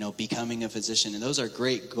 in becoming a physician, and those are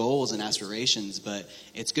great goals and aspirations. But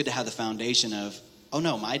it's good to have the foundation of, oh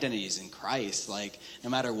no, my identity is in Christ. Like, no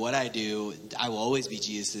matter what I do, I will always be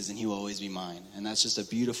Jesus's, and He will always be mine. And that's just a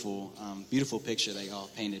beautiful, beautiful picture that y'all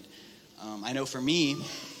painted. I know for me,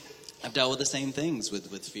 I've dealt with the same things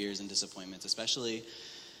with fears and disappointments, especially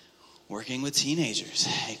working with teenagers.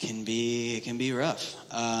 It can be rough.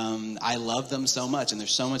 I love them so much, and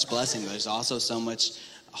there's so much blessing, but there's also so much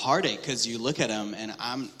heartache, because you look at them, and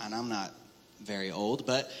I'm not very old,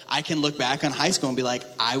 but I can look back on high school and be like,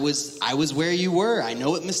 I was where you were. I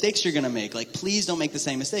know what mistakes you're going to make. Like, please don't make the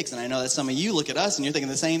same mistakes. And I know that some of you look at us and you're thinking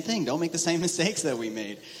the same thing. Don't make the same mistakes that we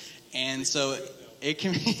made. And so it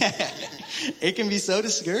can be so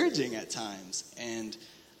discouraging at times. And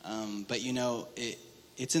but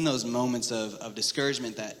it's in those moments of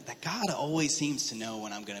discouragement that God always seems to know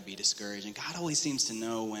when I'm going to be discouraged, and God always seems to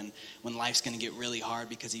know when life's going to get really hard,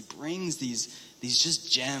 because He brings these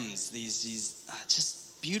just gems, these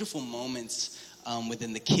just beautiful moments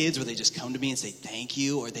within the kids, where they just come to me and say thank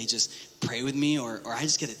you, or they just pray with me, or I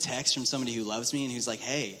just get a text from somebody who loves me and who's like,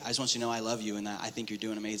 hey, I just want you to know I love you and that I think you're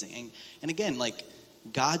doing amazing. And again, like,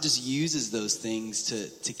 God just uses those things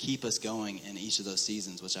to keep us going in each of those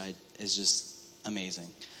seasons, which is just amazing.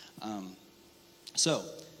 So,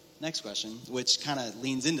 next question, which kind of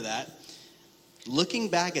leans into that. Looking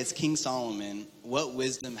back as King Solomon, what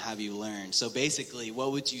wisdom have you learned? So basically,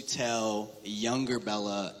 what would you tell younger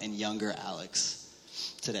Bella and younger Alex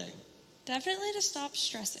today? Definitely to stop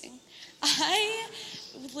stressing. I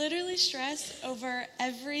literally stress over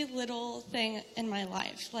every little thing in my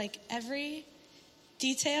life. Like, every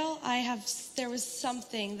detail there was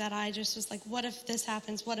something that I just was like, what if this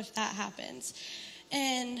happens? What if that happens?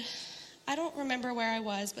 And I don't remember where I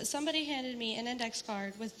was, but somebody handed me an index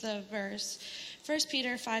card with the verse, 1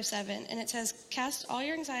 Peter 5:7, and it says, cast all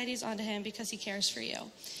your anxieties onto Him because He cares for you.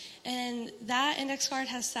 And that index card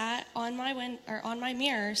has sat on my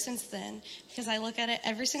mirror since then, because I look at it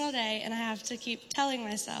every single day, and I have to keep telling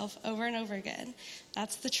myself over and over again,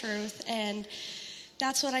 that's the truth. And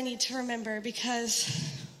that's what I need to remember, because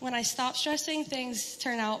when I stop stressing, things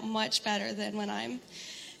turn out much better than when I'm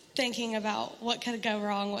thinking about what could go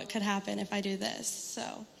wrong, what could happen if I do this.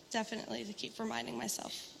 So definitely to keep reminding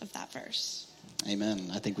myself of that verse. Amen.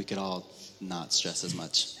 I think we could all not stress as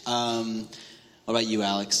much. What about you,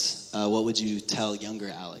 Alex? What would you tell younger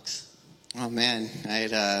Alex? Oh man,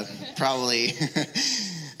 I'd probably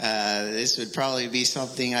this would probably be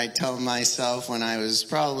something I'd tell myself when I was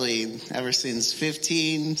probably ever since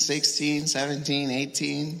 15, 16, 17,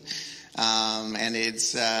 18. And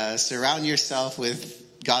it's surround yourself with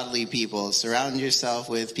godly people. Surround yourself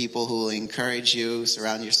with people who will encourage you.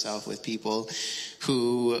 Surround yourself with people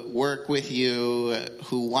who work with you,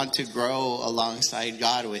 who want to grow alongside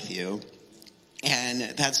God with you. And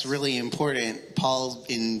that's really important. Paul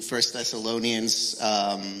in 1 Thessalonians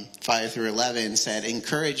 5-11 said,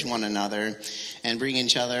 encourage one another and bring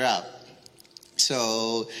each other up.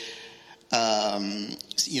 So,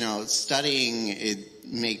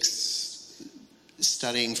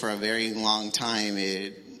 studying for a very long time,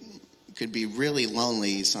 it could be really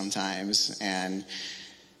lonely sometimes. And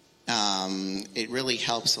it really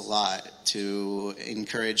helps a lot to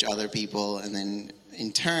encourage other people, and then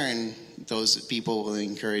in turn, those people will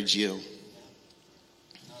encourage you.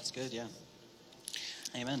 That's good, yeah.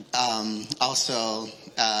 Amen. Also,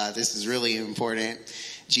 this is really important.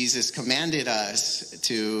 Jesus commanded us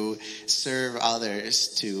to serve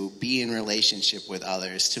others, to be in relationship with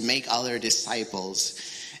others, to make other disciples.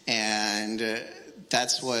 And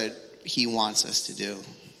that's what He wants us to do.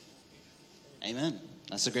 Amen.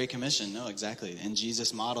 That's a great commission. No, exactly. And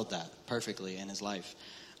Jesus modeled that perfectly in His life.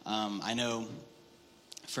 I know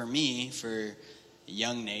for me, for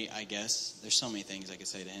young Nate, I guess, there's so many things I could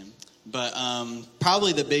say to him. But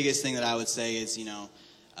probably the biggest thing that I would say is,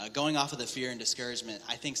 going off of the fear and discouragement,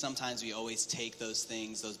 I think sometimes we always take those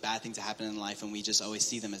things, those bad things that happen in life, and we just always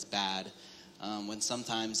see them as bad. When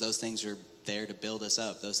sometimes those things are there to build us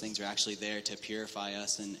up. Those things are actually there to purify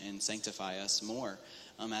us and sanctify us more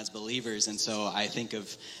as believers. And so I think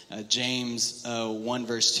of James 1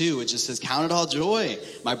 verse 2, which just says, count it all joy,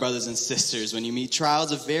 my brothers and sisters, when you meet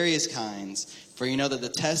trials of various kinds, for you know that the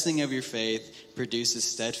testing of your faith produces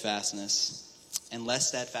steadfastness. and let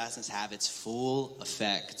steadfastness have its full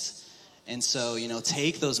effect. And so,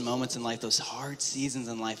 take those moments in life, those hard seasons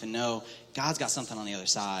in life, and know God's got something on the other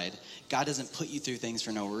side. God doesn't put you through things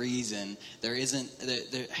for no reason.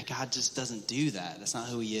 God just doesn't do that. That's not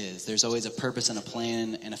who he is. There's always a purpose and a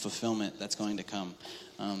plan and a fulfillment that's going to come.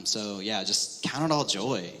 Just count it all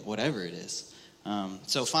joy, whatever it is.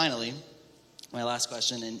 So finally, my last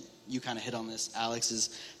question, and you kind of hit on this, Alex,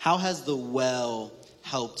 is how has the well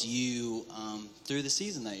helped you through the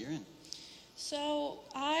season that you're in? So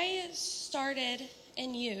I started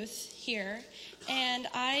in youth here, and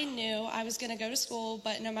I knew I was going to go to school,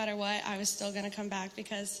 but no matter what, I was still going to come back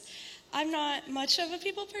because I'm not much of a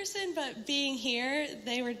people person, but being here,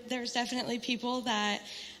 there's definitely people that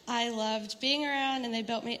I loved being around, and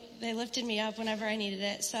they lifted me up whenever I needed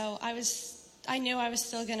it. So I knew I was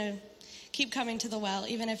still going to keep coming to the well,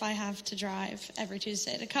 even if I have to drive every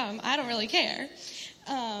Tuesday to come. I don't really care.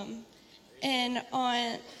 And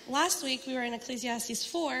on last week, we were in Ecclesiastes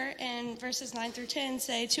 4, and verses 9 through 10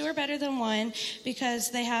 say, 2 are better than 1 because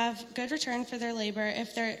they have good return for their labor.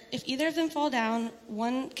 If either of them fall down,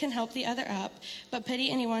 one can help the other up, but pity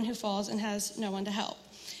anyone who falls and has no one to help.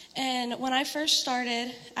 And when I first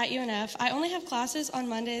started at UNF, I only have classes on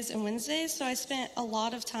Mondays and Wednesdays, so I spent a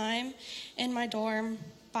lot of time in my dorm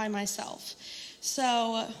by myself.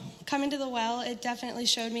 So coming to the well, it definitely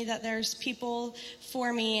showed me that there's people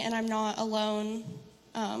for me and I'm not alone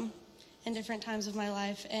in different times of my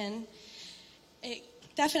life. And it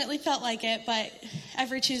definitely felt like it, but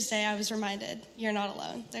every Tuesday I was reminded, you're not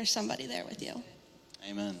alone. There's somebody there with you.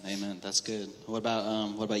 Amen. That's good. What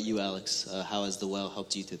about you, Alex? How has the well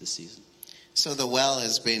helped you through the season? So the well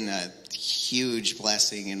has been a huge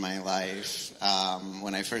blessing in my life.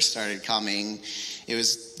 When I first started coming, it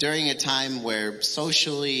was during a time where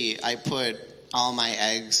socially I put all my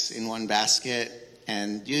eggs in one basket,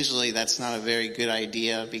 and usually that's not a very good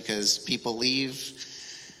idea because people leave.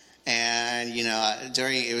 And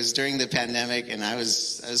it was during the pandemic, and I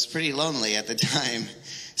was pretty lonely at the time.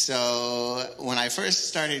 So when I first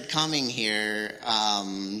started coming here,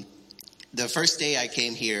 the first day I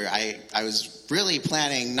came here, I was really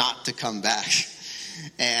planning not to come back.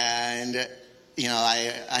 And,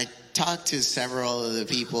 I talked to several of the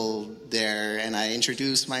people there, and I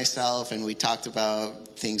introduced myself, and we talked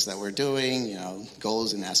about things that we're doing,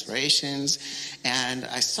 goals and aspirations. And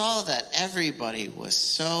I saw that everybody was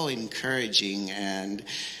so encouraging and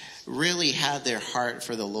really had their heart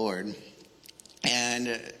for the Lord.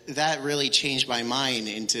 And that really changed my mind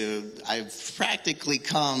I've practically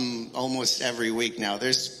come almost every week now.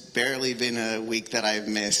 There's barely been a week that I've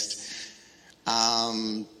missed.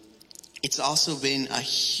 It's also been a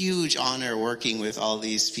huge honor working with all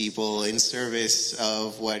these people in service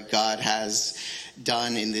of what God has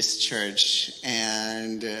done in this church.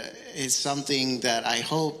 And it's something that I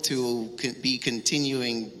hope to be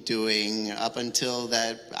continuing doing up until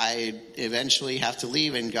that I eventually have to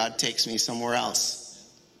leave and God takes me somewhere else.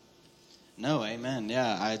 No, amen.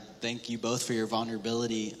 Yeah, I thank you both for your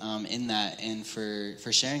vulnerability in that and for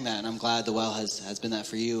sharing that. And I'm glad the well has been that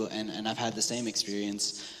for you. And I've had the same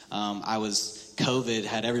experience. COVID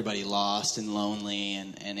had everybody lost and lonely,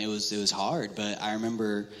 and it was hard. But I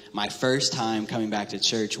remember my first time coming back to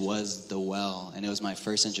church was the well, and it was my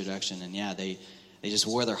first introduction. And yeah, they just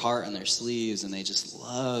wore their heart on their sleeves, and they just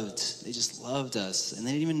loved us, and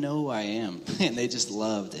they didn't even know who I am, and they just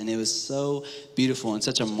loved. And it was so beautiful and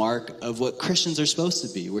such a mark of what Christians are supposed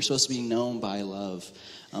to be. We're supposed to be known by love,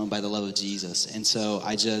 by the love of Jesus. And so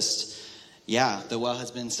the well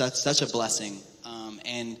has been such a blessing.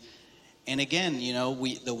 And again,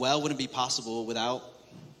 the well wouldn't be possible without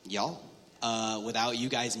y'all, without you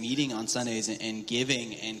guys meeting on Sundays and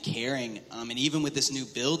giving and caring. And even with this new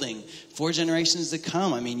building, 4 generations to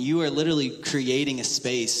come, you are literally creating a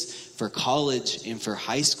space for college and for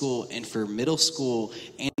high school and for middle school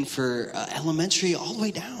and for elementary all the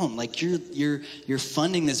way down. Like you're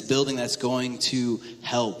funding this building that's going to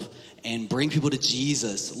help and bring people to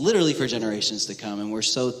Jesus, literally for generations to come. And we're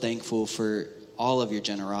so thankful for all of your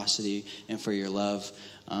generosity and for your love.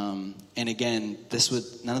 And again,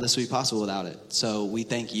 none of this would be possible without it. So we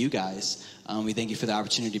thank you guys. We thank you for the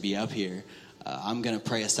opportunity to be up here. I'm going to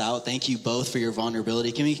pray us out. Thank you both for your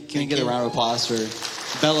vulnerability. Can we get a round of applause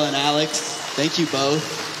for Bella and Alex? Thank you both.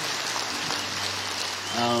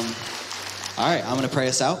 All right, I'm going to pray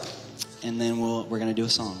us out, and then we're going to do a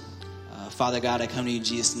song. Father God, I come to you in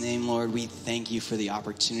Jesus' name, Lord. We thank you for the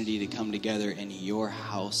opportunity to come together in your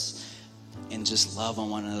house and just love on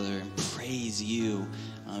one another and praise you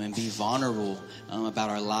and be vulnerable about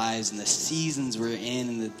our lives and the seasons we're in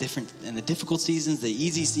and the difficult seasons, the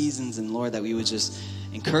easy seasons, and Lord, that we would just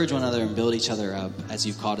encourage one another and build each other up as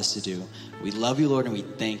you've called us to do. We love you, Lord, and we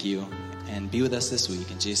thank you. And be with us this week.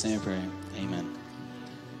 In Jesus' name I pray. Amen.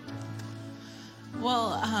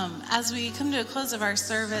 Well, as we come to a close of our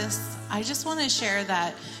service, I just want to share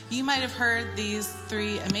that you might have heard these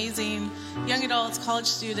 3 amazing young adults, college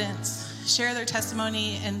students share their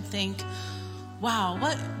testimony and think, wow,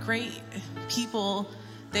 what great people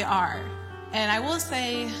they are. And I will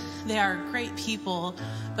say they are great people,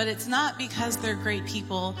 but it's not because they're great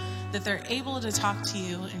people that they're able to talk to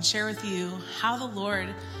you and share with you how the Lord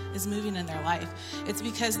is moving in their life. It's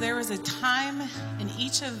because there was a time in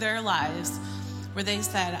each of their lives where they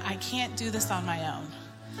said, I can't do this on my own.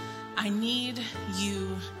 I need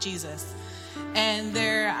you, Jesus. And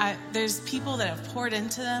there's people that have poured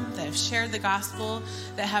into them, that have shared the gospel,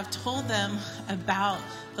 that have told them about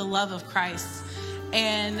the love of Christ.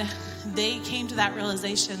 And they came to that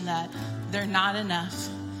realization that they're not enough.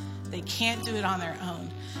 They can't do it on their own.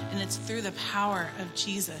 And it's through the power of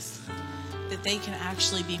Jesus that they can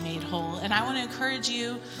actually be made whole. And I want to encourage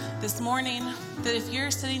you this morning that if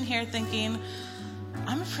you're sitting here thinking,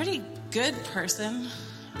 I'm a pretty good person,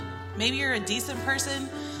 maybe you're a decent person,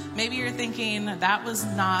 maybe you're thinking, that was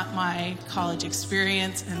not my college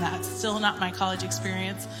experience, and that's still not my college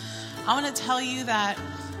experience, I want to tell you that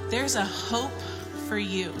there's a hope for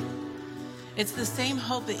you. It's the same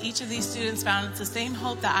hope that each of these students found. It's the same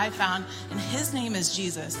hope that I found, and his name is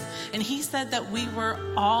Jesus. And he said that we were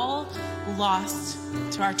all lost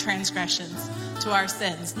to our transgressions, to our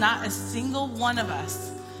sins. Not a single one of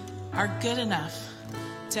us are good enough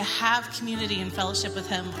to have community and fellowship with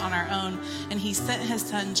him on our own. And he sent his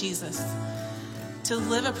son, Jesus, to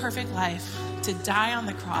live a perfect life, to die on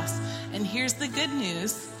the cross. And here's the good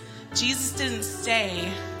news. Jesus didn't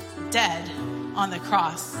stay dead on the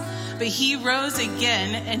cross, but he rose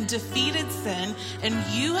again and defeated sin. And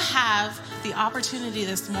you have the opportunity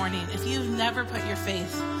this morning, if you've never put your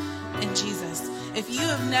faith in Jesus, if you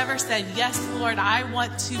have never said, yes, Lord, I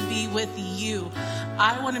want to be with you.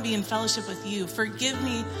 I want to be in fellowship with you. Forgive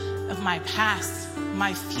me of my past.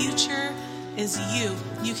 My future is you.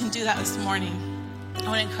 You can do that this morning. I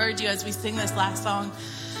want to encourage you as we sing this last song,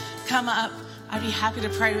 come up. I'd be happy to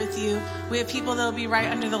pray with you. We have people that will be right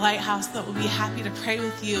under the lighthouse that will be happy to pray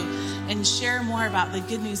with you and share more about the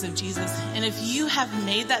good news of Jesus. And if you have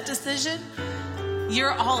made that decision,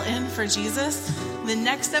 you're all in for Jesus, the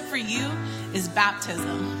next step for you is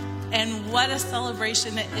baptism. And what a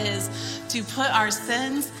celebration it is to put our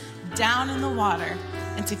sins down in the water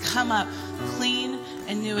and to come up clean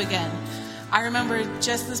and new again. I remember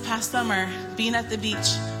just this past summer being at the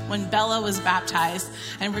beach when Bella was baptized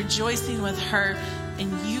and rejoicing with her,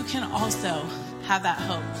 and you can also have that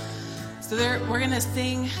hope. So we're going to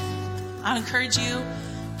sing. I encourage you,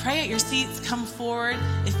 pray at your seats, come forward.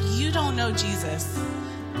 If you don't know Jesus,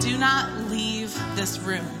 do not leave this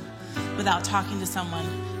room without talking to someone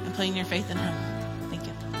and putting your faith in him. Thank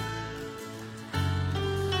you.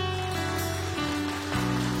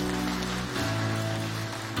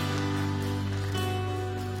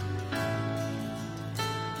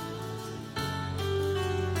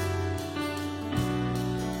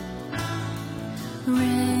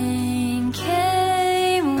 Rain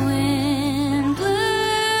came, wind blew,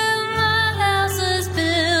 my house was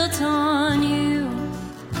built on you.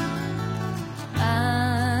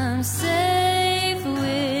 I'm safe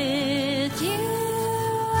with you,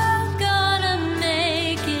 I'm gonna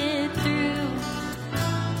make it through.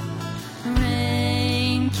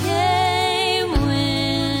 Rain came,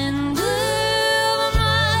 wind blew,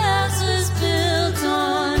 my house was built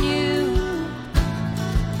on you.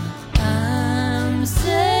 I'm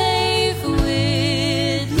safe.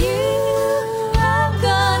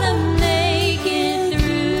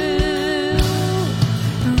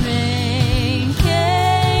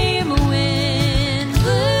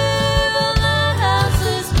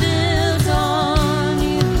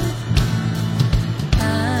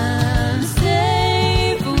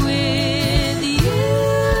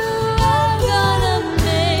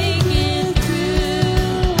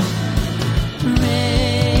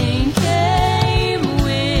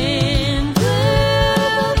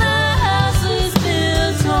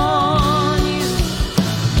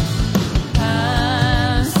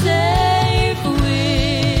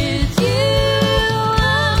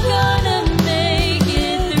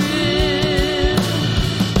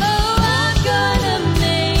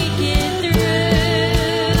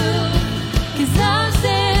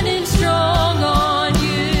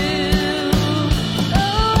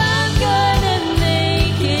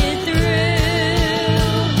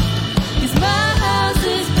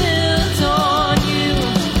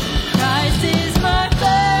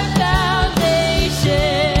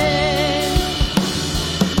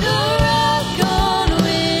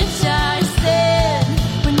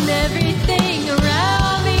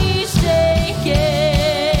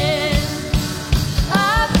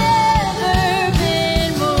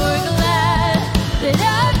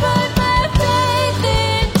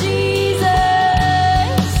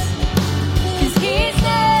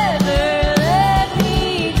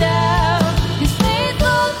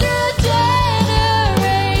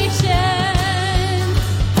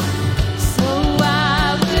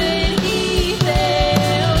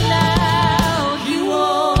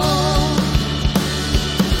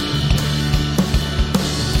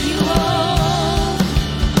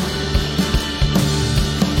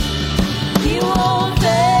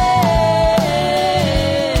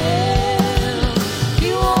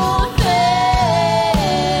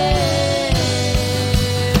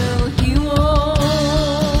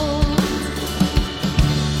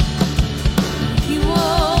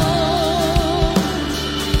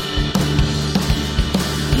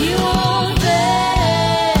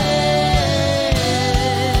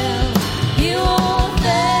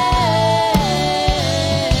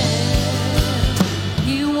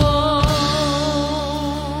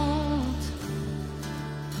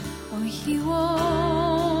 Oh, he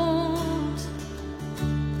won't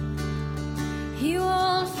fail. He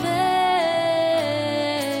won't fail.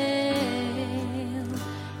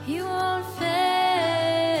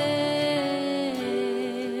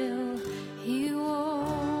 He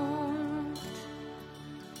won't.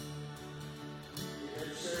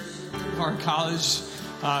 Our college,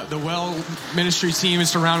 the Well Ministry team,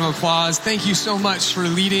 just a round of applause. Thank you so much for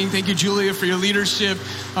leading. Thank you, Julia, for your leadership.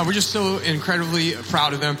 We're just so incredibly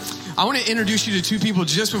proud of them. I want to introduce you to two people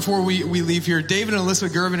just before we leave here. David and Alyssa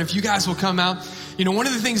Gervin, if you guys will come out. You know, one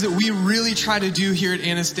of the things that we really try to do here at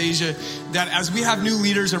Anastasia, that as we have new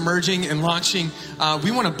leaders emerging and launching,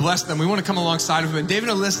 we want to bless them. We want to come alongside of them. And David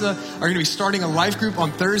and Alyssa are going to be starting a life group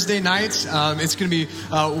on Thursday nights. It's going to be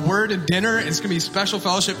word and dinner. And it's going to be special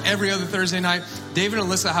fellowship every other Thursday night. David and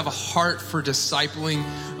Alyssa have a heart for discipling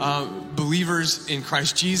believers in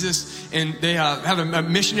Christ Jesus, and they have a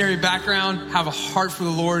missionary background, have a heart for the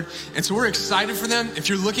Lord, and so we're excited for them. If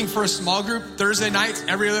you're looking for a small group, Thursday nights,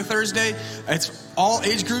 every other Thursday, it's all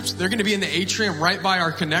age groups. They're going to be in the atrium right by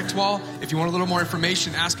our Connect wall. If you want a little more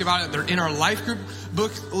information, ask about it. They're in our life group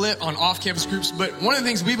booklet on off-campus groups, but one of the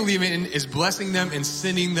things we believe in is blessing them and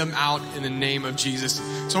sending them out in the name of Jesus.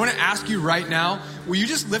 So I want to ask you right now, will you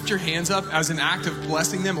just lift your hands up as an act of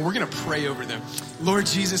blessing them, and we're going to pray over them. Lord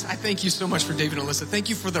Jesus, I thank you so much for David and Alyssa. Thank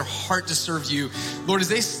you for their heart to serve you. Lord, as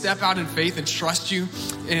they step out in faith and trust you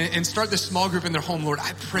and start this small group in their home, Lord,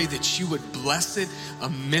 I pray that you would bless it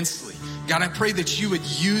immensely. God, I pray that you would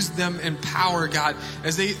use them in power, God,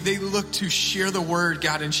 as they look to share the word,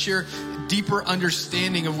 God, and share deeper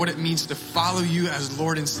understanding of what it means to follow you as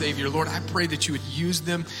Lord and Savior. Lord, I pray that you would use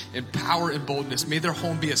them in power and boldness. May their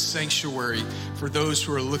home be a sanctuary for those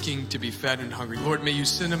who are looking to be fed and hungry. Lord, may you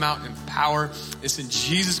send them out in power. It's in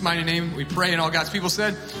Jesus' mighty name we pray, and all God's people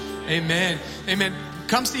said, amen. Amen.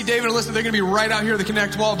 Come see David and Alyssa. They're going to be right out here at the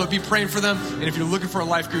Connect wall, but be praying for them. And if you're looking for a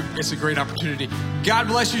life group, it's a great opportunity. God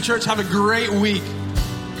bless you, church. Have a great week.